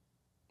intent?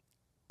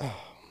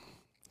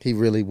 He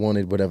really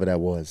wanted whatever that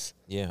was.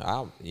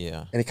 Yeah,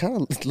 And it kind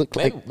of looked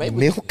like maybe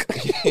milk.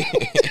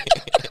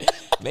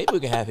 Maybe we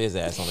can have his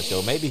ass on the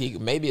show.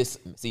 Maybe it's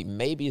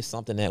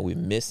something that we're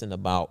missing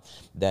about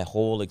that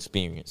whole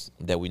experience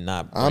that we're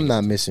not. I'm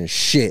not missing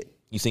shit.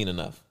 You seen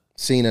enough.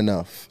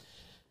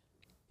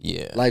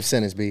 Yeah. Life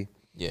sentence, B.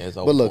 Yeah, it's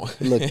over. But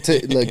look,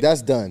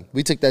 that's done.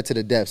 We took that to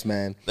the depths,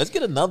 man. Let's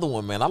get another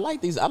one, man. I like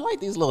these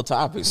little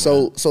topics.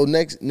 So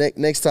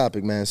next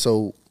topic, man.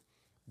 So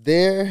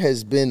there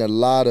has been a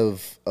lot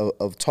of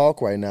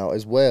talk right now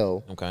as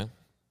well. Okay.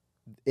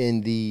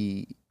 In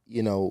the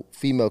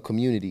female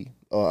community,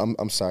 or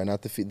I'm sorry,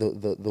 not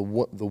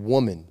the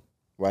woman,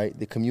 right?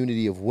 The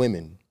community of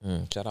women.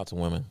 Shout out to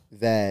women.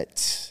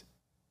 That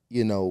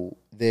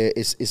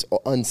it's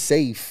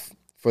unsafe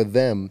for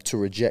them to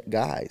reject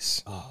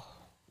guys. Oh.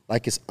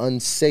 Like, it's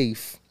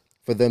unsafe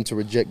for them to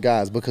reject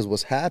guys, because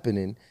what's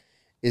happening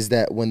is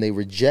that when they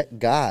reject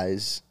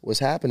guys, what's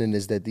happening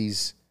is that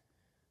these,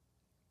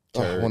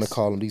 I want to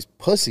call them these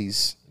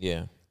pussies.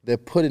 Yeah. They're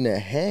putting their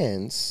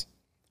hands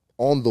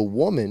on the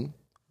woman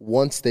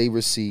once they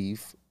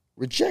receive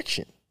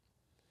rejection.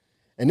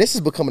 And this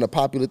is becoming a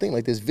popular thing.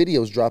 Like, there's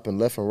videos dropping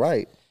left and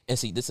right. And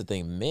see, this is the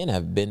thing. Men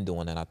have been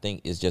doing that. I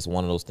think it's just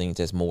one of those things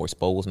that's more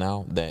exposed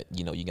now that,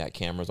 you got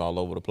cameras all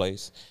over the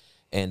place.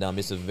 And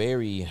it's a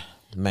very...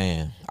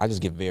 Man, I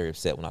just get very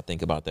upset when I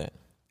think about that.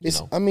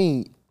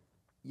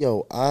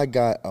 I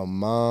got a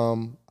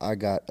mom, I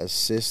got a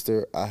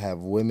sister, I have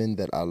women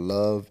that I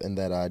love and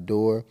that I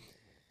adore.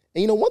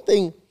 And one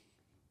thing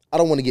I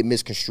don't want to get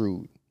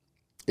misconstrued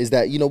is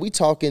that, we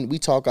talk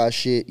our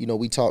shit,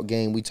 we talk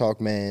game, we talk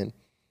man,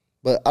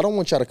 but I don't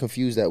want y'all to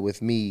confuse that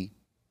with me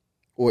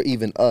or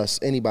even us,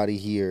 anybody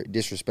here,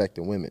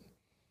 disrespecting women.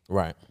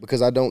 Right.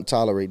 Because I don't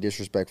tolerate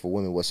disrespect for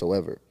women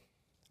whatsoever.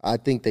 I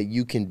think that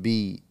you can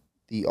be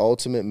the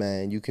ultimate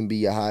man. You can be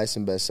your highest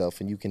and best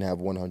self, and you can have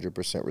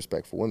 100%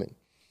 respect for women.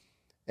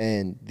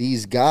 And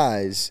these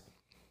guys,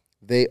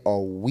 they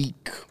are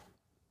weak.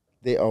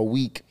 They are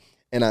weak.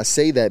 And I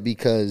say that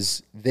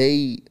because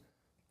they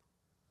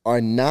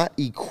are not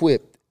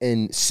equipped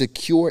and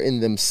secure in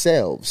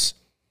themselves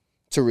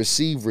to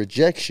receive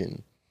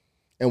rejection.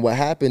 And what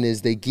happened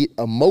is they get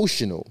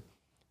emotional.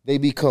 They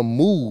become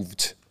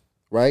moved,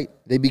 right?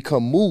 They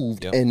become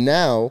moved. Yep. And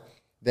now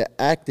they're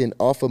acting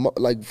off of,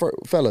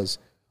 fellas,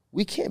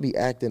 we can't be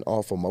acting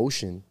off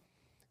emotion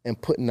and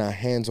putting our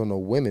hands on the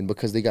women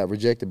because they got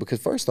rejected.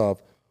 Because first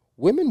off,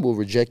 women will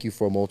reject you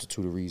for a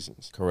multitude of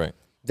reasons. Correct.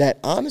 That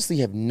honestly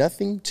have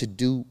nothing to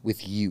do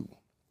with you.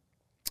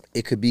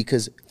 It could be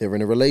because they're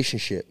in a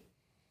relationship,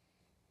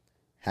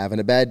 having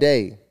a bad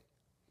day.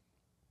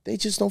 They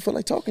just don't feel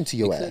like talking to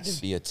your ass. It could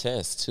just be a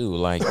test too.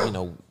 Like,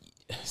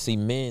 see,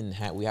 men,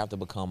 we have to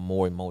become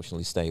more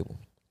emotionally stable,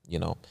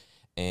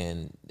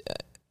 and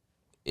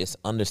it's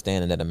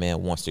understanding that a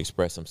man wants to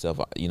express himself,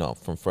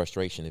 from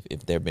frustration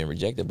if they're being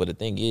rejected. But the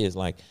thing is,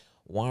 like,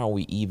 why are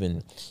we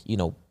even,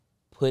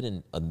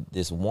 putting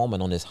this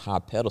woman on this high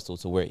pedestal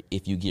to where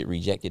if you get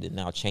rejected, it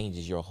now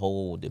changes your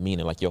whole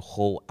demeanor, like your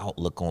whole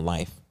outlook on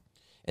life.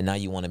 And now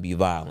you want to be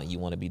violent, you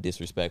want to be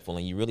disrespectful,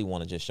 and you really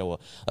want to just show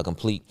a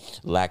complete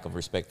lack of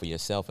respect for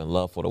yourself and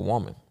love for the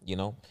woman,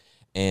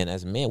 And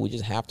as men, we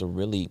just have to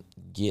really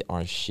get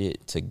our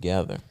shit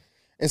together.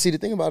 And see, the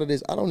thing about it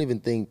is, I don't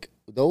even think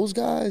those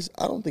guys,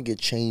 I don't think it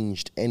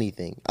changed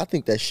anything. I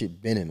think that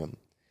shit been in them.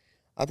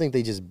 I think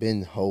they just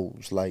been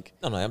hoes. Like,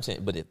 no, I'm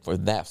saying, but for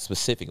that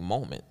specific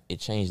moment, it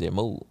changed their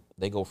mood.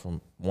 They go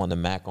from wanting to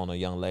mac on a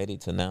young lady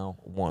to now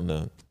wanting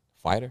to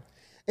fight her.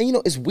 And,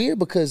 it's weird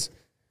because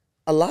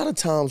a lot of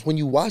times when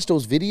you watch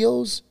those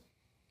videos,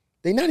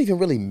 they're not even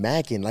really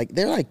macking. Like,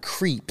 they're like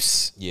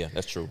creeps. Yeah,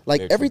 that's true.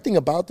 Like, everything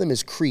about them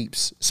is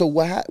creeps. So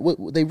what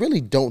they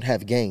really don't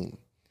have game.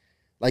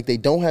 Like, they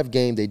don't have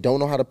game. They don't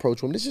know how to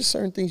approach women. There's just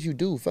certain things you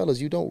do, fellas.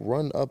 You don't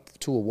run up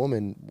to a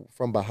woman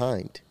from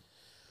behind.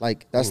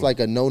 Like, that's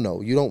like a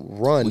no-no. You don't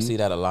run. We see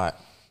that a lot.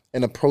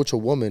 And approach a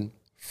woman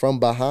from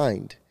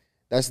behind.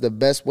 That's the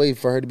best way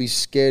for her to be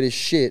scared as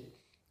shit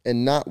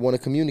and not want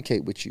to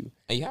communicate with you.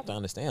 And you have to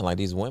understand, like,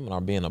 these women are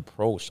being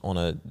approached on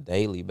a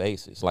daily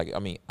basis,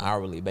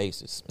 hourly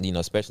basis,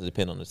 especially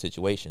depending on the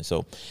situation.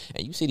 So,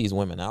 and you see these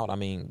women out,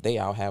 they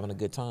out having a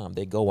good time.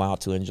 They go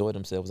out to enjoy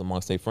themselves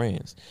amongst their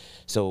friends.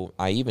 So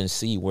I even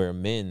see where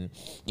men,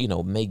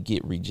 may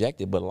get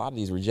rejected, but a lot of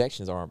these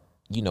rejections are,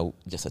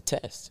 just a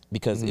test.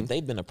 Because if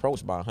they've been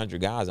approached by 100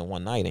 guys in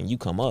one night and you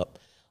come up,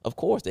 of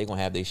course they're going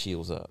to have their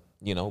shields up.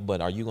 But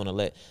are you going to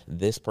let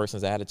this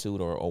person's attitude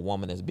or a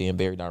woman that's being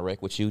very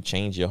direct with you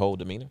change your whole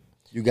demeanor?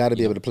 You got to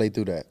be able to play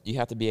through that. You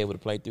have to be able to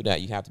play through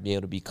that. You have to be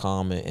able to be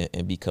calm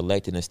and be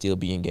collected and still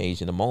be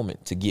engaged in the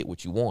moment to get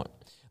what you want.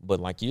 But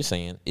like you're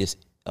saying, it's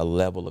a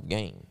level of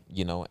game,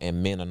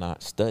 and men are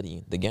not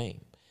studying the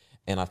game.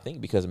 And I think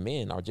because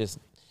men are just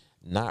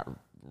not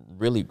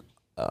really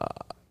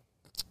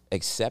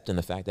accepting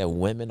the fact that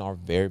women are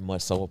very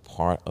much so a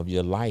part of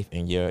your life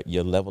and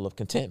your level of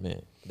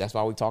contentment. That's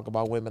why we talk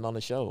about women on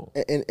the show.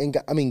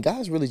 And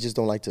guys really just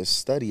don't like to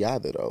study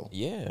either, though.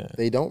 Yeah.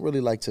 They don't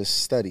really like to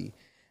study.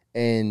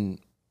 And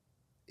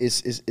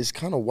it's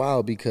kind of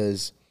wild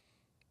because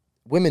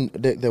women,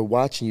 they're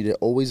watching you. They're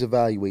always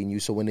evaluating you.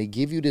 So when they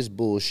give you this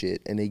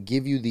bullshit and they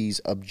give you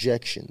these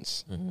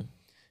objections,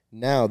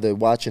 now they're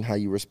watching how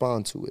you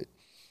respond to it.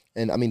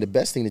 And, the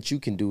best thing that you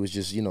can do is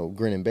just,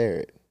 grin and bear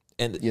it.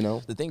 And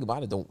the thing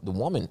about it, the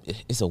woman,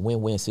 it's a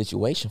win-win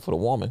situation for the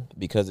woman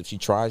because if she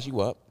tries you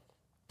up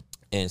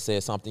and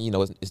says something,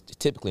 it's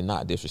typically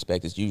not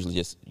disrespect. It's usually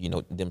just,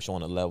 them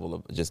showing a level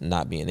of just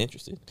not being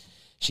interested.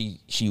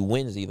 She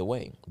wins either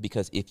way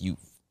because if you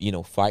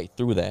fight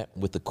through that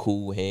with a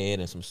cool head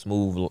and some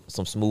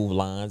smooth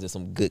lines and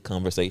some good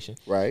conversation,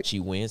 right? She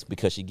wins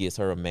because she gets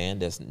her a man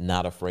that's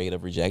not afraid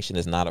of rejection,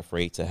 is not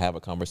afraid to have a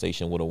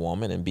conversation with a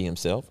woman and be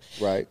himself,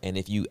 right? And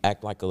if you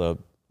act like a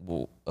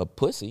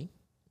pussy,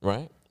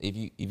 right? If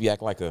you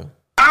act like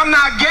I'm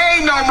not gay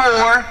no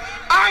more.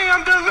 I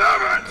am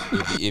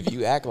delivered. If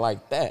you act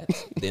like that,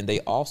 then they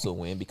also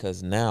win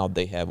because now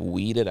they have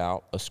weeded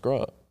out a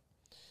scrub.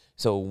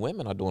 So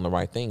women are doing the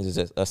right things,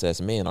 as us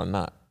as men are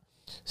not.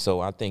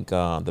 So I think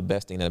the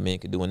best thing that a man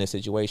could do in this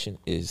situation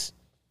is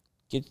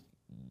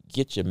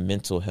get your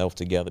mental health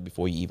together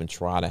before you even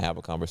try to have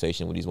a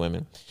conversation with these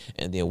women.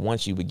 And then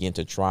once you begin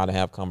to try to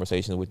have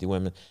conversations with the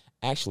women,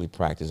 actually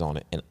practice on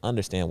it and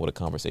understand what a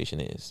conversation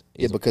is.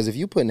 Yeah, because if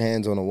you're putting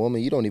hands on a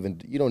woman, you don't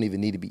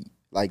even need to be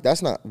like,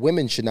 that's not,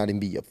 women should not even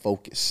be your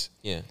focus.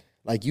 Yeah.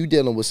 Like, you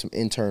dealing with some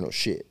internal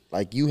shit.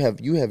 Like, you have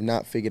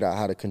not figured out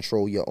how to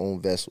control your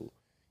own vessel.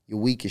 You're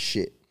weak as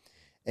shit.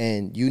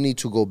 And you need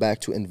to go back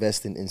to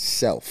investing in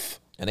self.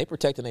 And they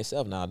protecting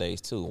themselves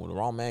nowadays too. When the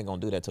wrong man gonna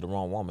do that to the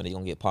wrong woman, they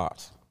gonna get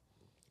popped.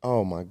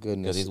 Oh my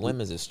goodness. Because these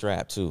women is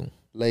strapped too.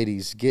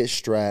 Ladies, get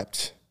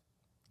strapped.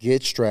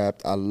 Get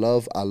strapped. I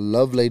love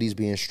ladies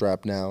being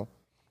strapped now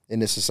in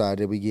this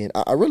society that we get in.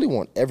 I really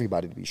want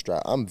everybody to be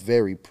strapped. I'm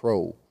very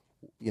pro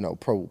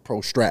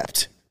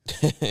strapped.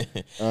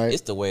 All right.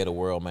 It's the way of the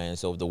world, man.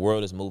 So if the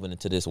world is moving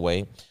into this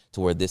way to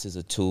where this is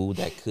a tool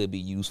that could be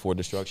used for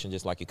destruction,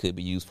 just like it could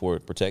be used for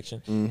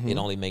protection, it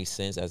only makes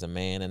sense as a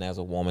man and as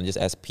a woman, just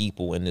as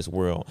people in this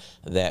world,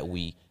 that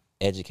we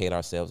educate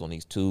ourselves on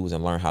these tools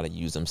and learn how to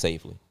use them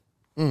safely.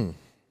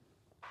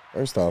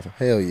 First off,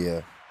 hell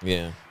yeah.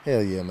 Yeah.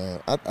 Hell yeah, man.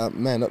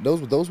 Man,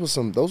 those were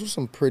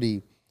some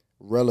pretty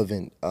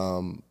relevant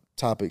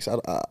topics.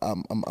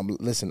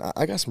 Listen,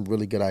 I got some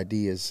really good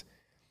ideas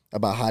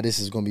about how this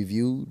is going to be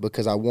viewed,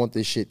 because I want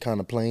this shit kind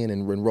of playing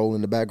and rolling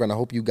in the background. I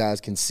hope you guys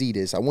can see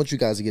this. I want you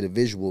guys to get a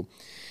visual,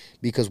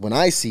 because when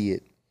I see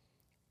it,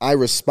 I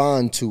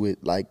respond to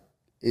it like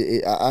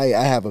I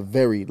have a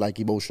very like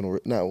emotional.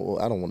 No,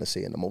 I don't want to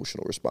say an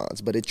emotional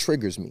response, but it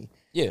triggers me.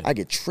 Yeah. I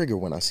get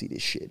triggered when I see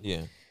this shit.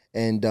 Yeah.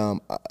 And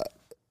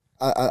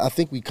I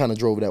think we kind of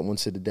drove that one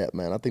to the depth,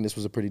 man. I think this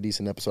was a pretty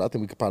decent episode. I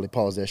think we could probably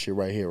pause that shit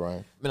right here,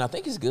 Ryan. Man, I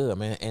think it's good,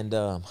 man. And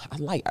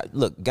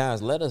look,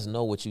 guys, let us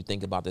know what you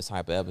think about this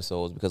type of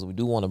episodes, because we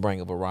do want to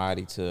bring a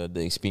variety to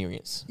the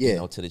experience,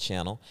 to the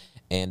channel.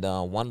 And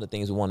one of the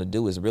things we want to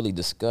do is really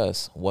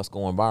discuss what's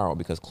going viral,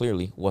 because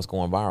clearly what's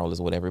going viral is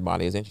what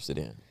everybody is interested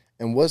in.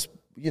 And what's,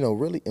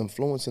 really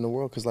influencing the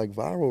world, because like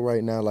viral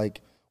right now,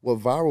 like what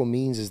viral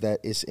means is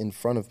that it's in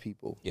front of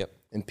people. Yep.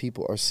 And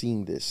people are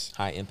seeing this.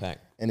 High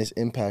impact. And it's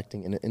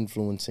impacting and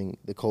influencing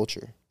the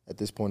culture at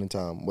this point in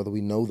time, whether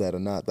we know that or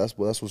not. That's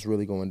what's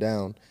really going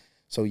down.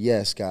 So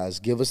yes, guys,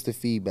 give us the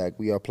feedback.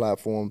 We are a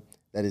platform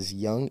that is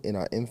young in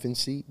our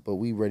infancy, but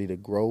we ready to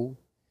grow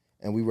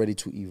and we ready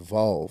to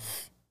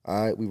evolve.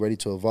 All right, we ready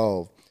to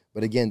evolve.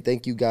 But again,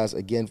 thank you guys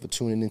again for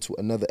tuning into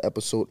another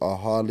episode of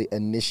Hardly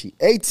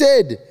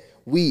Initiated.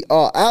 We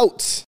are out.